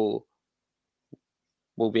we'll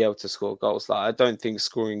be able to score goals. Like, I don't think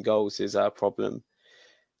scoring goals is our problem.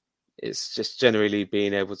 It's just generally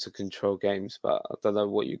being able to control games. But I don't know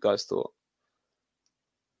what you guys thought.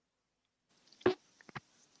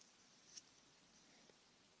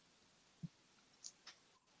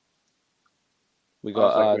 We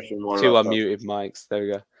got two unmuted mics. There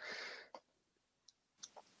we go.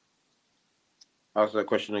 Ask that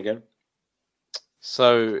question again.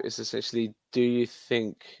 So it's essentially, do you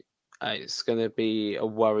think it's going to be a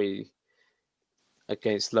worry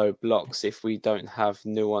against low blocks if we don't have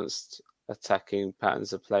nuanced attacking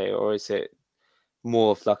patterns of play, or is it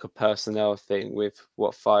more of like a personnel thing with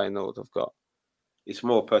what Feyenoord have got? It's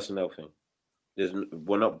more a personnel thing.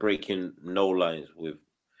 We're not breaking no lines with.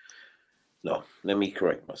 No, let me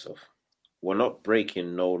correct myself. We're not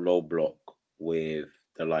breaking no low block with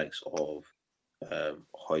the likes of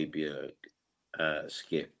Højbjerg,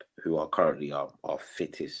 Skip, who are currently our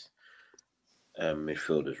fittest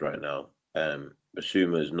midfielders right now.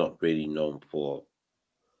 Basuma is not really known for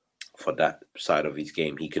that side of his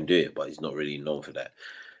game. He can do it, but he's not really known for that.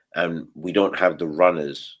 And we don't have the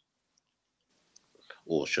runners,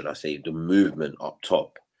 or should I say the movement up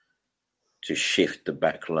top, to shift the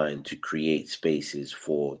back line, to create spaces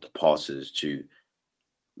for the passers to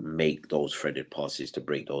make those threaded passes, to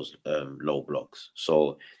break those low blocks.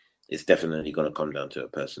 So it's definitely going to come down to a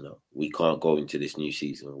personnel. We can't go into this new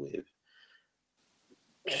season with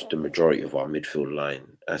just the majority of our midfield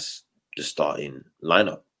line as the starting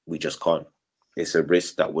lineup. We just can't. It's a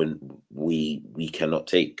risk that we cannot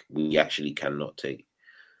take. We actually cannot take.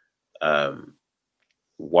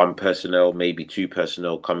 One personnel, maybe two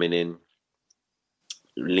personnel coming in,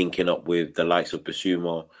 linking up with the likes of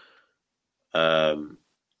Basuma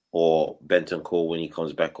or Bentancur when he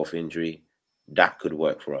comes back off injury, that could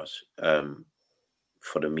work for us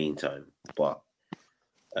for the meantime. But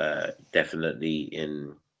definitely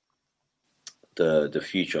in the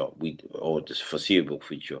future, or the foreseeable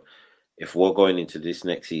future, if we're going into this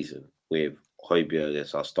next season with Højbjerg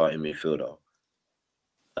as our starting midfielder,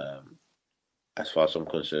 as far as I'm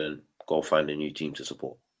concerned, go find a new team to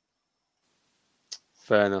support.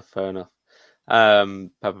 Fair enough. Pepper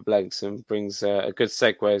Blankson brings a good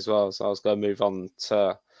segue as well. So I was going to move on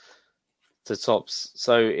to tops.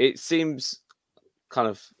 So it seems kind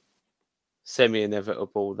of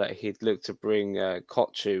semi-inevitable that he'd look to bring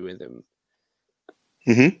Kochu with him,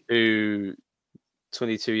 who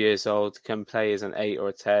 22 years old, can play as an 8 or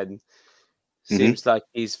a 10. Seems like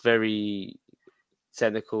he's very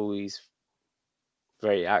technical. He's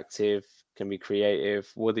very active, can be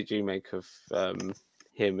creative. What did you make of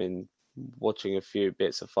him in watching a few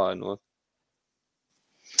bits of Feyenoord?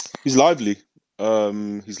 He's lively.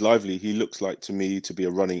 He looks like to me to be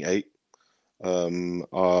a running 8.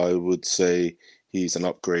 I would say he's an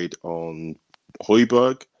upgrade on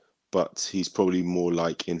Højbjerg, but he's probably more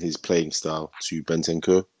like in his playing style to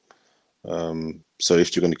Bentancur. So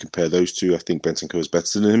if you're going to compare those two, I think Bentancur is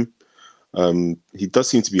better than him. He does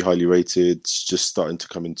seem to be highly rated, just starting to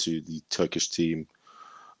come into the Turkish team.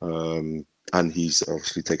 And he's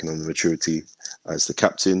obviously taken on the maturity as the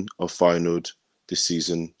captain of Feyenoord this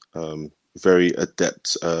season. Very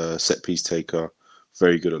adept set-piece taker,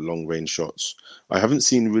 very good at long-range shots. I haven't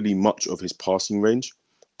seen really much of his passing range,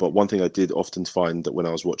 but one thing I did often find that when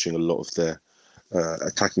I was watching a lot of their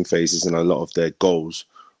attacking phases and a lot of their goals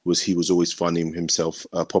was he was always finding himself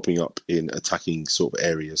popping up in attacking sort of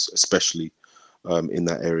areas, especially in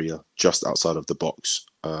that area just outside of the box,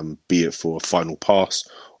 be it for a final pass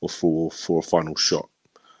or for a final shot.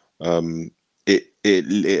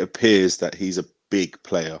 It appears that he's a big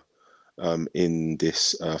player in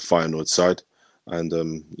this Feyenoord side, and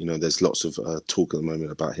there's lots of talk at the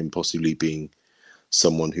moment about him possibly being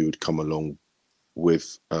someone who would come along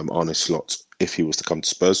with Arne Slot if he was to come to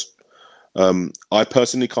Spurs. I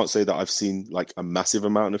personally can't say that I've seen like a massive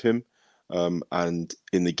amount of him. And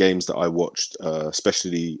in the games that I watched,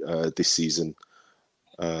 especially this season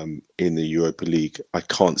in the Europa League, I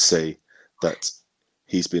can't say that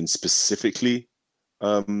he's been specifically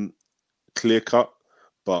clear cut,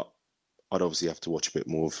 but I'd obviously have to watch a bit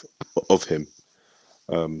more of him.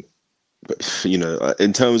 But you know,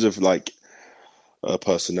 in terms of like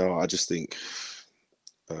personnel, I just think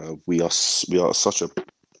we are at such a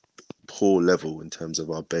poor level in terms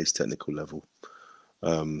of our base technical level.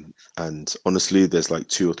 And honestly, there's like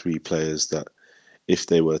 2 or 3 players that, if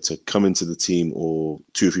they were to come into the team, or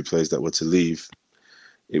 2 or 3 players that were to leave,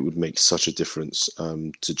 it would make such a difference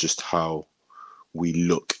to just how we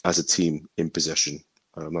look as a team in possession.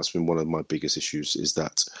 That's been one of my biggest issues, is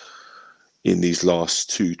that in these last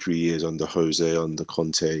 2-3 years under Jose, under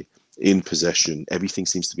Conte, in possession, everything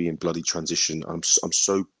seems to be in bloody transition. I'm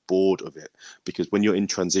so bored of it, because when you're in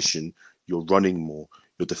transition, you're running more,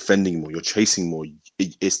 you're defending more, you're chasing more.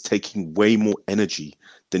 It's taking way more energy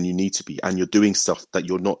than you need to be, and you're doing stuff that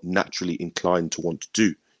you're not naturally inclined to want to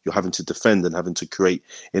do. You're having to defend and having to create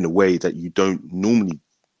in a way that you don't normally.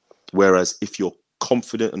 Whereas if you're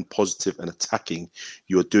confident and positive and attacking,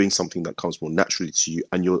 you're doing something that comes more naturally to you,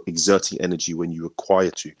 and you're exerting energy when you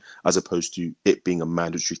require to, as opposed to it being a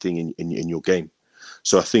mandatory thing in your game.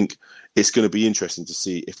 So I think it's going to be interesting to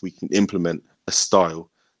see if we can implement a style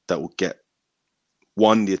that will get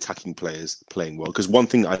the attacking players playing well. Because one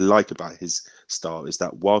thing I like about his style is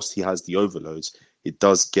that whilst he has the overloads, it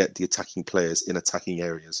does get the attacking players in attacking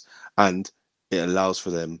areas, and it allows for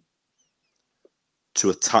them to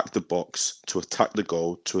attack the box, to attack the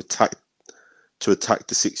goal, to attack the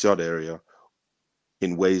 6-yard area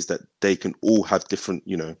in ways that they can all have different,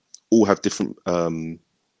 how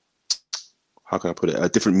can I put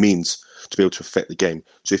it, different means to be able to affect the game.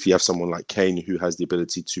 So if you have someone like Kane, who has the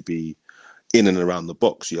ability to be in and around the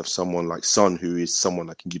box, you have someone like Son, who is someone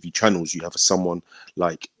that can give you channels. You have someone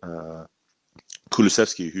like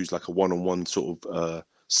Kulusevski, who's like a one-on-one sort of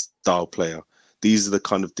style player. These are the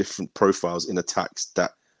kind of different profiles in attacks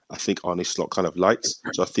that I think Arne Slot kind of likes.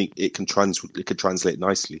 So I think it can translate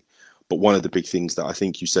nicely. But one of the big things that I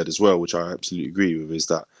think you said as well, which I absolutely agree with, is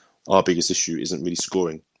that our biggest issue isn't really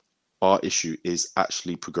scoring. Our issue is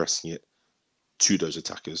actually progressing it to those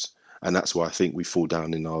attackers. And that's why I think we fall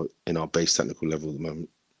down in our base technical level at the moment.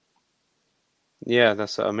 Yeah,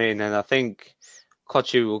 that's what I mean. And I think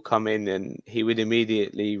Kochu will come in and he would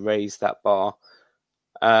immediately raise that bar.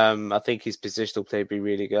 I think his positional play would be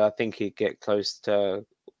really good. I think he'd get close to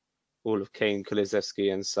all of Kane,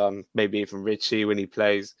 Kulusevski and Son, maybe even Richie when he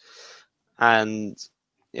plays. And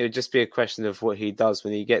it would just be a question of what he does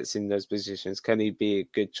when he gets in those positions. Can he be a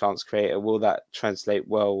good chance creator? Will that translate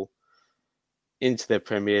well into the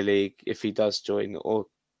Premier League if he does join? Or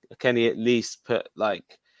can he at least put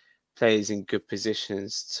like players in good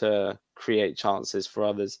positions to create chances for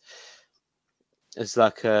others? It's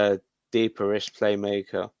like a deeper-ish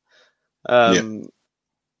playmaker. Yeah.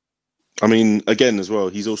 I mean, again, as well,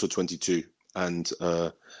 he's also 22, and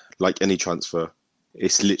like any transfer,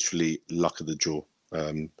 it's literally luck of the draw.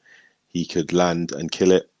 He could land and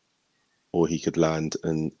kill it, or he could land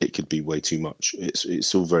and it could be way too much.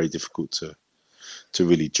 It's all very difficult to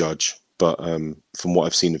really judge. But from what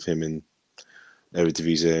I've seen of him in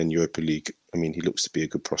Eredivisie and Europa League, I mean, he looks to be a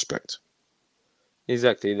good prospect.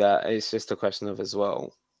 Exactly that. It's just a question of as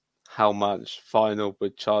well how much Final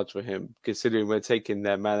would charge for him, considering we're taking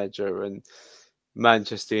their manager, and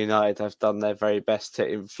Manchester United have done their very best to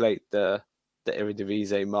inflate the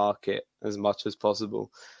Eredivisie market as much as possible.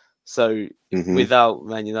 So without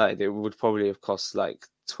Man United, it would probably have cost like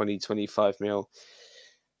 20-25 mil.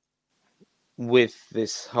 With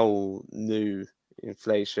this whole new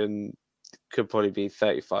inflation, could probably be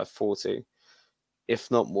 35-40, if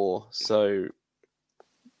not more. So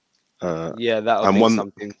yeah, that'll be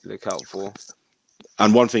something to look out for.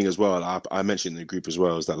 And one thing as well, I mentioned in the group as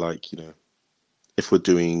well, is that, like, you know, if we're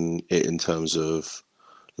doing it in terms of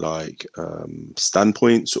like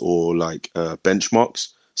standpoints or like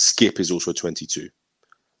benchmarks, Skip is also 22.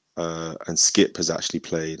 And Skip has actually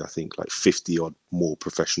played, I think, like 50 odd more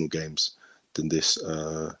professional games than this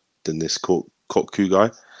Kokku guy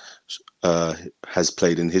has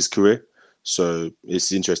played in his career. So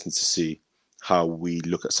it's interesting to see how we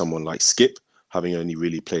look at someone like Skip, having only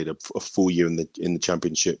really played a full year in the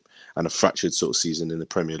Championship and a fractured sort of season in the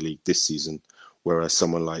Premier League this season, whereas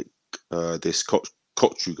someone like this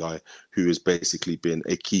Kokku guy, who has basically been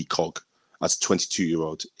a key cog as a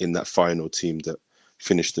 22-year-old in that final team that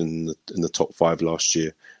finished in the top 5 last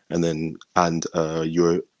year, and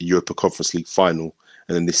Europa Conference League final,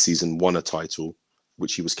 and then this season won a title,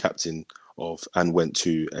 which he was captain of, and went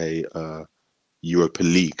to a Europa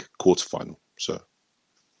League quarterfinal. So,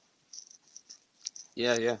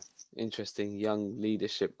 yeah, interesting young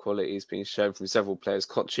leadership qualities being shown from several players.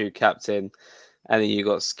 Kochu captain, and then you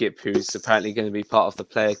got Skip, who's apparently going to be part of the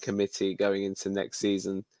player committee going into next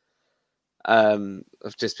season.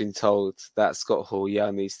 I've just been told that Scott Hall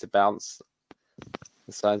Young needs to bounce.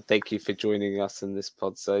 So thank you for joining us in this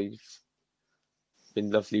pod. So you've been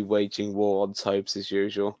lovely waging war on Tobes as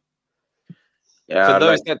usual. Yeah, For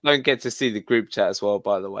those that don't get to see the group chat as well,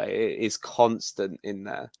 by the way, it is constant in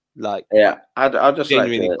there. Like, yeah, I'd just like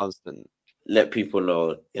genuinely to constant. let people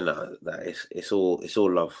know, that it's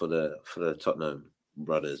all love for the Tottenham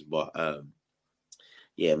brothers, but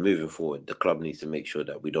yeah, moving forward, the club needs to make sure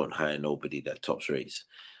that we don't hire nobody that tops rates,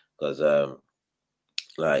 because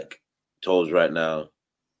like Toles right now,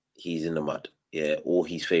 he's in the mud. Yeah, all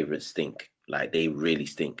his favorites stink. Like, they really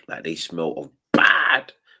stink. Like, they smell of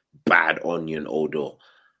bad onion odor.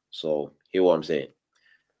 So hear what I'm saying.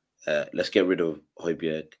 Let's get rid of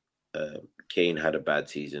Højbjerg. Kane had a bad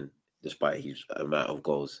season despite his amount of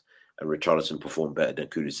goals, and Richarlison performed better than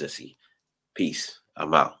Kulusevski. Peace.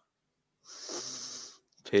 I'm out.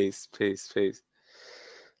 Peace.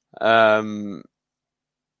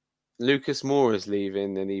 Lucas Moura is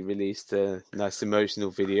leaving, and he released a nice emotional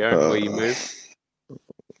video. Will you move?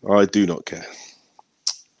 I do not care.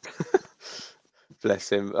 Bless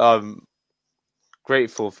him.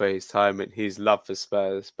 Grateful for his time and his love for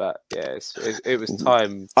Spurs, but yeah, it was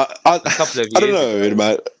time. A couple of I don't years know, ago.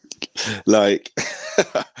 man. Like,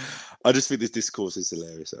 I just think this discourse is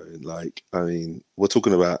hilarious. Like, I mean, we're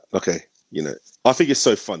talking about, okay, I think it's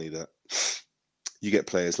so funny that you get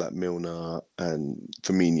players like Milner and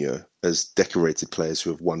Firmino as decorated players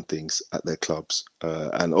who have won things at their clubs,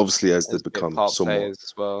 and obviously as they've become somewhat players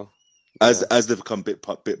as well. As they've become bit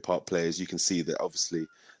part players, you can see that obviously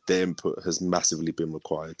their input has massively been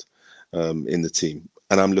required in the team.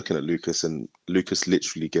 And I'm looking at Lucas, and Lucas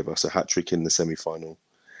literally gave us a hat trick in the semi-final,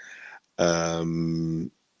 a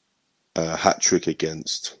hat trick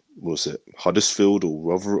against, what was it, Huddersfield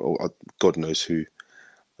or Rotherham, or God knows who,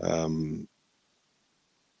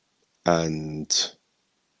 and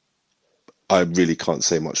I really can't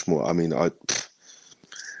say much more. I mean,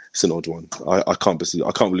 it's an odd one. I can't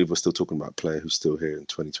believe we're still talking about a player who's still here in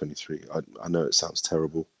 2023. I know it sounds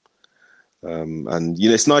terrible. And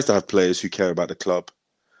it's nice to have players who care about the club,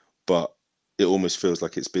 but it almost feels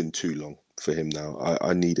like it's been too long for him now.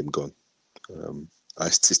 I need him gone.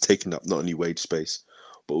 It's taking up not only wage space,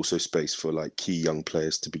 but also space for like key young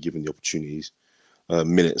players to be given the opportunities,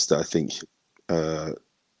 minutes that I think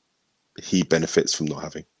he benefits from not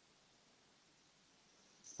having.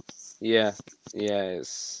 Yeah,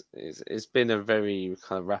 it's been a very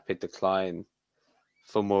kind of rapid decline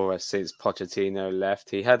for Moura since Pochettino left.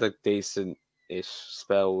 He had a decent-ish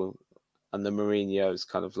spell under Mourinho's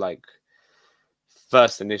kind of like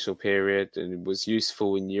first initial period, and was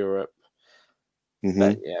useful in Europe. Mm-hmm.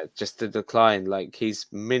 But yeah, just the decline, like his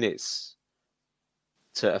minutes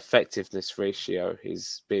to effectiveness ratio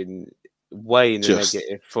has been way in the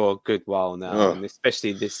negative for a good while now, and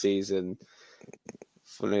especially this season,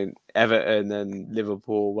 following Everton and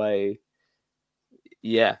Liverpool away.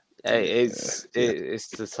 Yeah, it's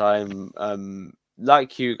the time.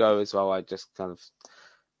 Like Hugo as well, I just kind of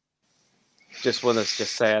just want to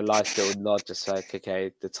just say a nice little nod, just like,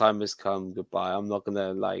 okay, the time has come, goodbye. I'm not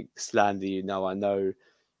gonna like slander you now. I know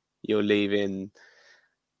you're leaving,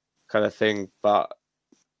 kind of thing, but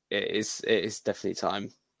it is definitely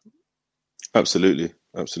time. Absolutely.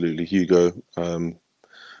 Hugo,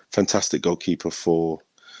 fantastic goalkeeper for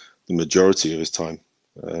the majority of his time.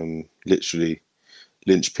 Literally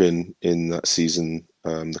linchpin in that season.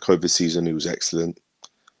 The COVID season, he was excellent.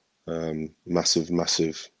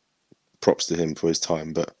 Massive props to him for his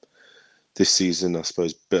time. But this season, I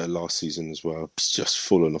suppose, bit of last season as well, it's just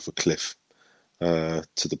fallen off a cliff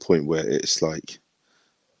to the point where it's like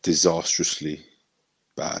disastrously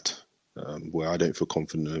bad, where I don't feel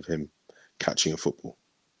confident of him catching a football.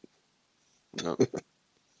 No.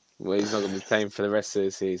 Well, he's not going to be playing for the rest of the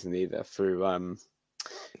season either through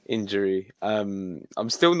injury. I'm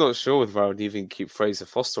still not sure whether I would even keep Fraser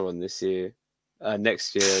Foster on this year,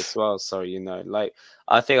 next year as well. So, like,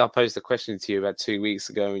 I think I posed a question to you about 2 weeks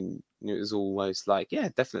ago, and it was almost like, yeah,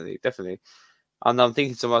 definitely. And I'm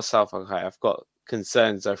thinking to myself, okay, I've got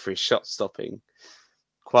concerns over his shot stopping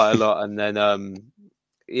quite a lot. And then,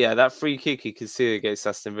 that free kick he conceded against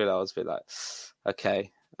Aston Villa, I was a bit like,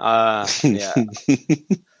 okay, yeah.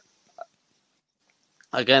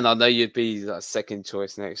 Again, I know you'd be like second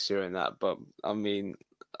choice next year in that, but I mean,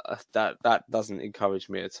 that doesn't encourage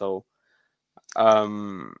me at all.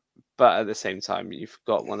 But but at the same time, you've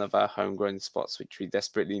got one of our homegrown spots which we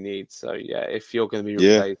desperately need. So yeah, if you're going to be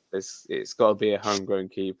replaced, it's got to be a homegrown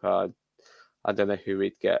keeper. I don't know who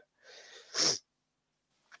we'd get.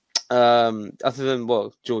 Other than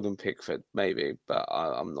Jordan Pickford maybe, but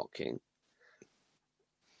I'm not keen.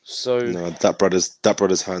 So no, that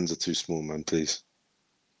brother's hands are too small, man. Please.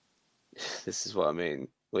 This is what I mean.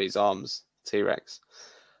 Well, his arms, T-Rex.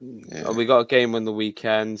 Yeah. We got a game on the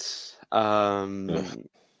weekend.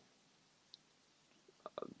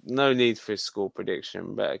 No need for a score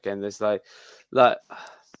prediction, but again, there's like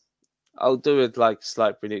I'll do a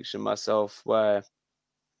slight prediction myself, where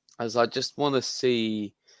as I just want to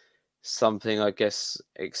see something, I guess,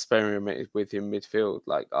 experimented with in midfield.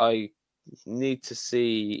 Like I need to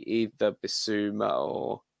see either Bissouma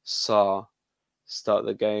or Sarr start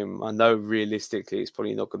the game. I know realistically it's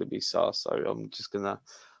probably not going to be Sarr, so I'm just going to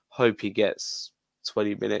hope he gets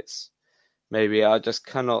 20 minutes. Maybe I just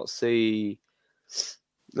cannot see...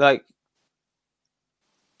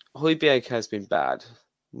 Højbjerg has been bad.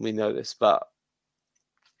 We know this, but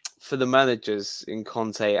for the managers in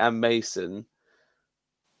Conte and Mason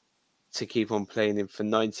to keep on playing him for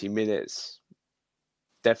 90 minutes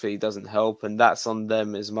definitely doesn't help, and that's on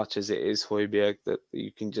them as much as it is Højbjerg, that you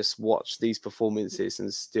can just watch these performances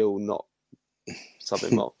and still not sub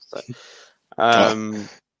him off. So,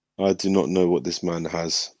 I do not know what this man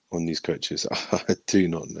has on these coaches. I do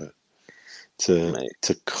not know. To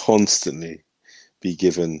constantly be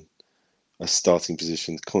given a starting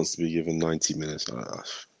position, constantly be given 90 minutes,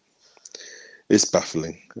 it's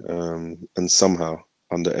baffling. And somehow,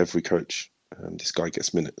 under every coach, this guy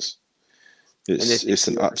gets minutes. It's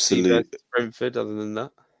an absolute Brentford. Other than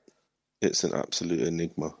that, it's an absolute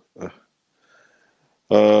enigma.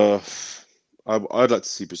 I'd like to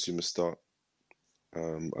see Bissouma start.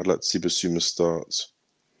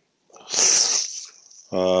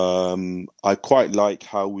 I quite like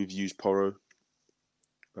how we've used Porro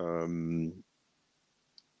in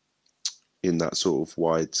that sort of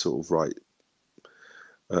wide, sort of right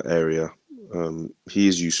area. He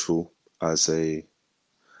is useful as an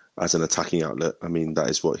attacking outlet. I mean, that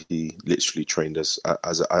is what he literally trained as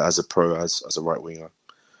a pro, as a right winger.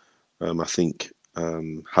 I think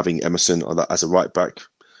having Emerson as a right back,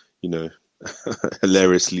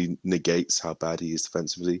 hilariously negates how bad he is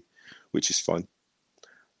defensively, which is fine.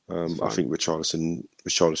 I think Richarlison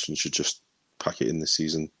should just pack it in this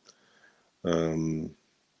season. I'd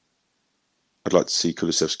like to see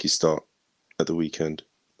Kulusevski start at the weekend.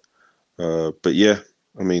 But yeah,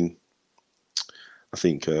 I mean, I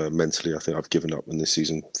think mentally, I think I've given up on this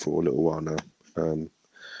season for a little while now.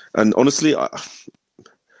 And honestly,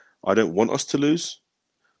 I don't want us to lose,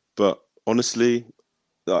 but honestly,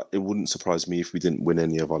 it wouldn't surprise me if we didn't win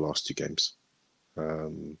any of our last two games.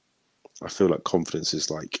 I feel like confidence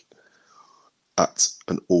is at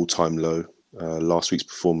an all-time low. Last week's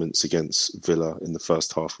performance against Villa in the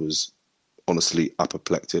first half was honestly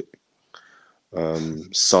apoplectic.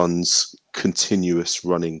 Son's continuous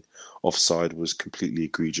running offside was completely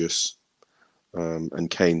egregious.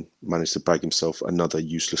 And Kane managed to bag himself another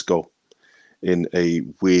useless goal in a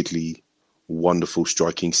weirdly wonderful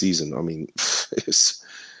striking season. I mean, there's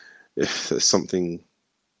something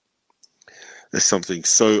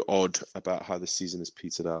so odd about how the season has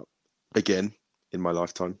petered out again in my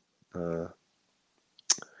lifetime.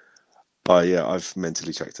 I've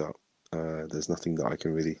mentally checked out. There's nothing that I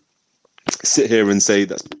can really sit here and say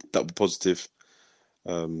that was positive,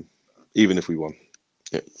 even if we won.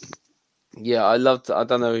 Yeah, I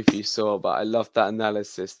don't know if you saw, but I loved that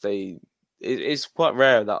analysis. It's quite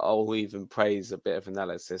rare that I'll even praise a bit of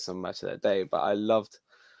analysis on Match of the Day, but I loved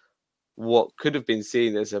what could have been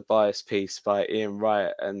seen as a biased piece by Ian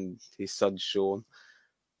Wright and his son Sean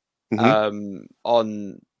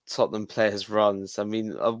on Tottenham players' runs. I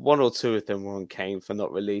mean, one or two of them were on Kane for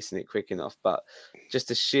not releasing it quick enough, but just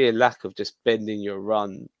the sheer lack of just bending your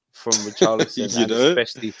run from Richarlison and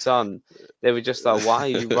especially Son. They were just like, why are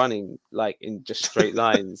you running in just straight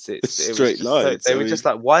lines? They were just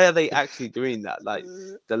like, why are they actually doing that? Like,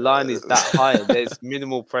 the line is that high, there's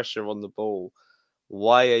minimal pressure on the ball.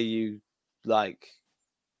 Why are you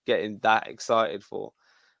getting that excited for?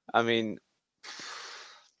 I mean,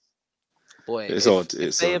 boy,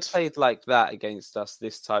 if they had played like that against us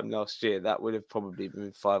this time last year, that would have probably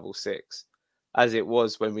been 5 or 6, as it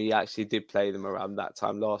was when we actually did play them around that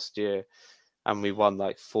time last year, and we won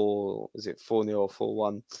 4-0 or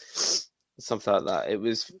 4-1, something like that. It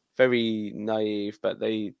was very naive, but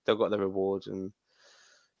they got the reward, and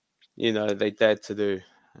they dared to do,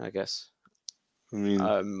 I guess. I mean,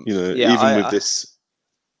 even with this.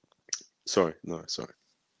 Sorry.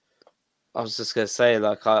 I was just going to say,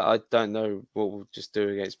 like, I don't know what we'll just do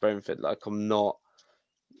against Brentford. Like, I'm not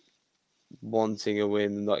wanting a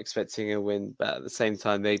win, not expecting a win, but at the same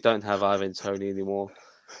time, they don't have Ivan Toney anymore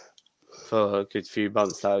for a good few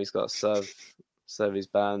months now. He's got to serve his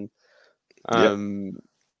ban.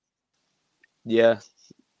 Yeah,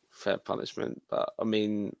 fair punishment. But, I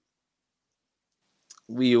mean,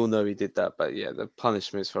 we all know he did that. But, yeah, the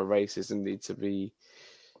punishments for racism need to be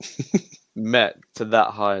met to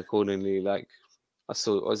that high accordingly. Like, I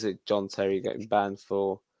saw, was it John Terry getting banned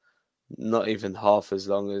for not even half as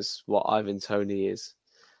long as what Ivan Toney is?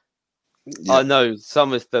 Yeah. I know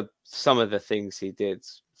some of the things he did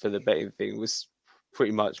for the betting thing was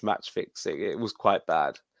pretty much match fixing. It was quite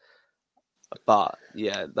bad, but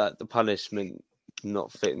yeah, that the punishment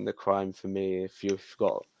not fitting the crime for me. If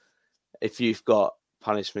you've got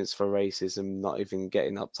punishments for racism, not even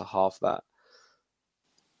getting up to half that.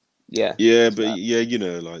 Yeah, But you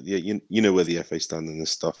know where the FA stand on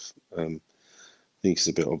this stuff. I think it's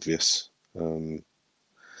a bit obvious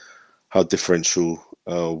how differential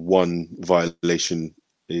one violation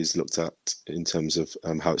is looked at in terms of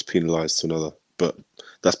how it's penalised to another. But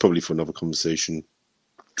that's probably for another conversation.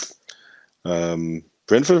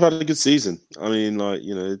 Brentford have had a good season. I mean, like,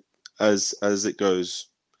 you know, as it goes,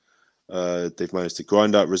 they've managed to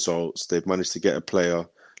grind out results. They've managed to get a player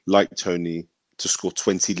like Toney to score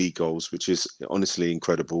 20 league goals, which is honestly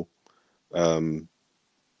incredible.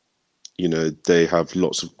 You know, they have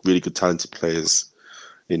lots of really good talented players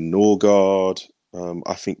in Norgard.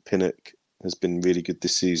 I think Pinnock has been really good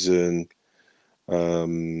this season.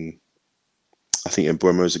 I think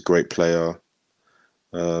Mbeumo is a great player.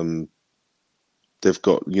 They've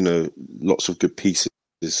got, you know, lots of good pieces.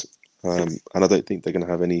 And I don't think they're going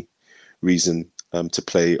to have any reason to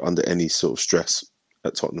play under any sort of stress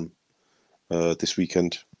at Tottenham this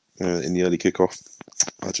weekend in the early kickoff.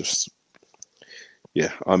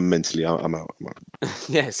 I'm mentally out. I'm out.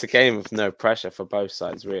 Yeah, it's a game of no pressure for both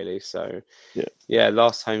sides, really. So, yeah,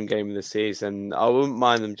 last home game of the season. I wouldn't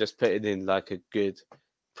mind them just putting in like a good,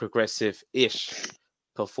 progressive-ish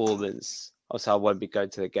performance. Also, I won't be going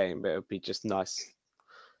to the game, but it would be just nice.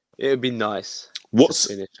 It would be nice to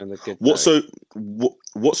finish on a good note.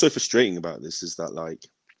 What's so frustrating about this is that, like,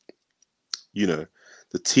 you know,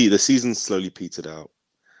 the season slowly petered out.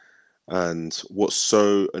 And what's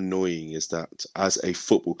so annoying is that as a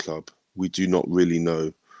football club, we do not really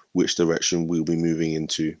know which direction we'll be moving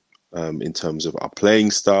into in terms of our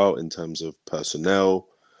playing style, in terms of personnel.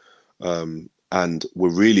 And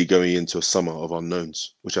we're really going into a summer of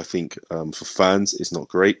unknowns, which I think for fans is not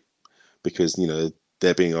great because, you know,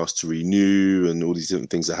 they're being asked to renew and all these different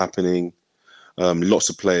things are happening. Lots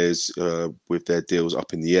of players with their deals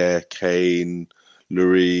up in the air. Kane,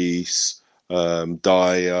 Lloris,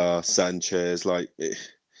 Dyer, Sanchez, like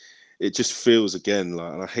it just feels again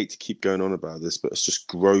like, and I hate to keep going on about this, but it's just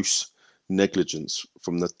gross negligence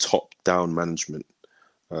from the top down management.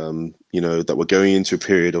 You know, that we're going into a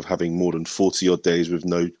period of having more than 40 odd days with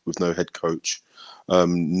no head coach,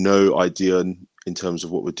 no idea in terms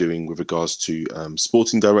of what we're doing with regards to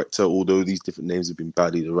sporting director, although these different names have been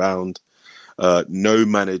bandied around, no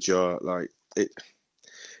manager. Like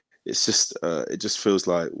it's just it just feels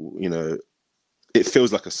like, you know, it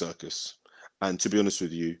feels like a circus. And to be honest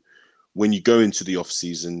with you, when you go into the off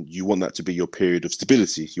season, you want that to be your period of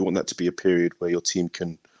stability. You want that to be a period where your team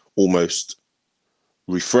can almost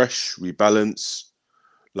refresh, rebalance,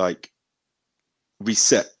 like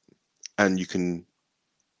reset, and you can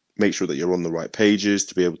make sure that you're on the right pages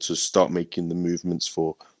to be able to start making the movements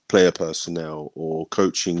for player personnel or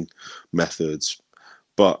coaching methods.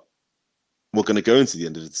 But we're going to go into the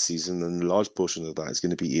end of the season, and a large portion of that is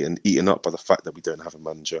going to be eaten up by the fact that we don't have a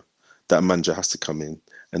manager. That manager has to come in,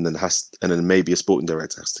 and then maybe a sporting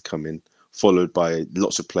director has to come in, followed by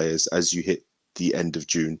lots of players as you hit the end of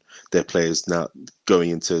June. Their players now going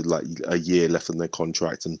into like a year left on their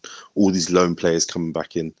contract, and all these loan players coming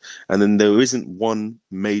back in, and then there isn't one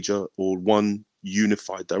major or one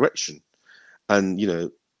unified direction. And, you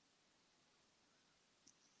know,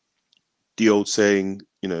 the old saying,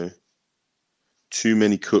 you know, too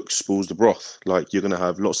many cooks spoils the broth. Like, you're going to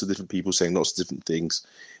have lots of different people saying lots of different things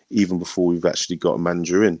even before we've actually got a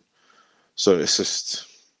manager in. So it's just,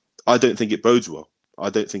 I don't think it bodes well.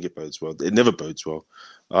 It never bodes well.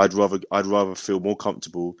 I'd rather feel more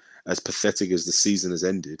comfortable, as pathetic as the season has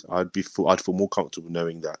ended. I'd feel more comfortable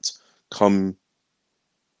knowing that come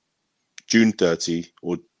June 30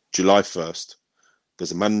 or July 1st,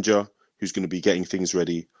 there's a manager who's going to be getting things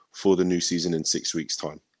ready for the new season in 6 weeks'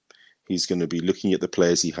 time. He's going to be looking at the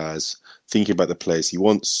players he has, thinking about the players he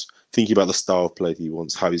wants, thinking about the style of play he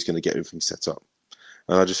wants, how he's going to get everything set up.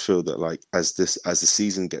 And I just feel that like as the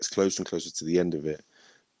season gets closer and closer to the end of it,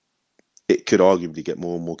 it could arguably get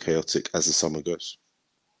more and more chaotic as the summer goes.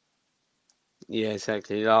 Yeah,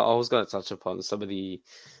 exactly. I was going to touch upon some of the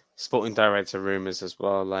sporting director rumours as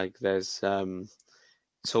well. Like there's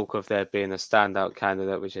talk of there being a standout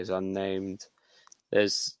candidate, which is unnamed.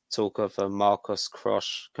 There's talk of Marcus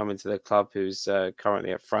Krosch coming to the club, who's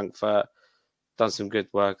currently at Frankfurt, done some good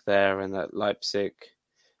work there, and at Leipzig.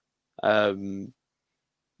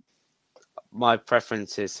 My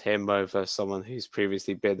preference is him over someone who's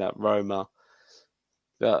previously been at Roma.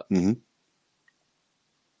 But who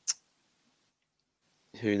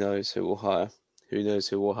knows who will hire? Who knows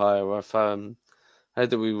who will hire? I've heard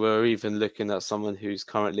that we were even looking at someone who's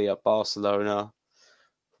currently at Barcelona,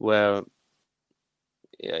 where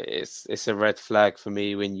it's a red flag for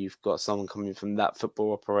me when you've got someone coming from that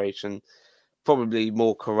football operation, probably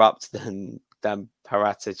more corrupt than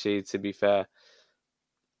Paratici, to be fair.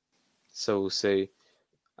 So we'll see.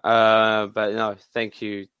 But no, thank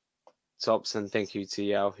you, Tops, and thank you to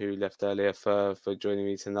Yao, who left earlier, for joining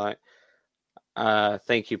me tonight.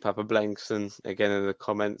 Thank you, Papa Blankson, again in the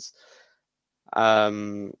comments.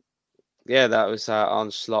 Yeah, that was our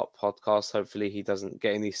Arne Slot podcast. Hopefully he doesn't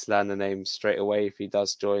get any slander names straight away if he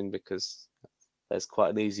does join, because there's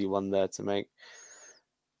quite an easy one there to make.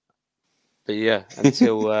 But yeah,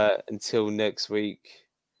 until next week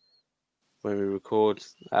when we record,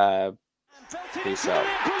 peace out.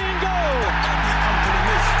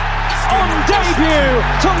 On debut,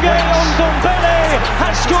 Tunge Ndombele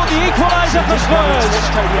has scored the equaliser for Spurs.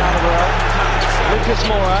 Lucas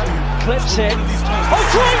Moura clips it. Oh,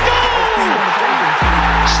 great goal!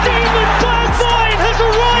 Stephen Bergwijn has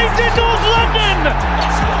arrived in North London.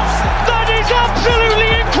 That is absolutely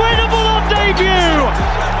incredible on debut.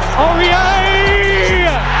 Oh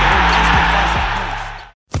yeah!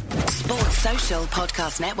 Sports Social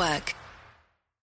Podcast Network.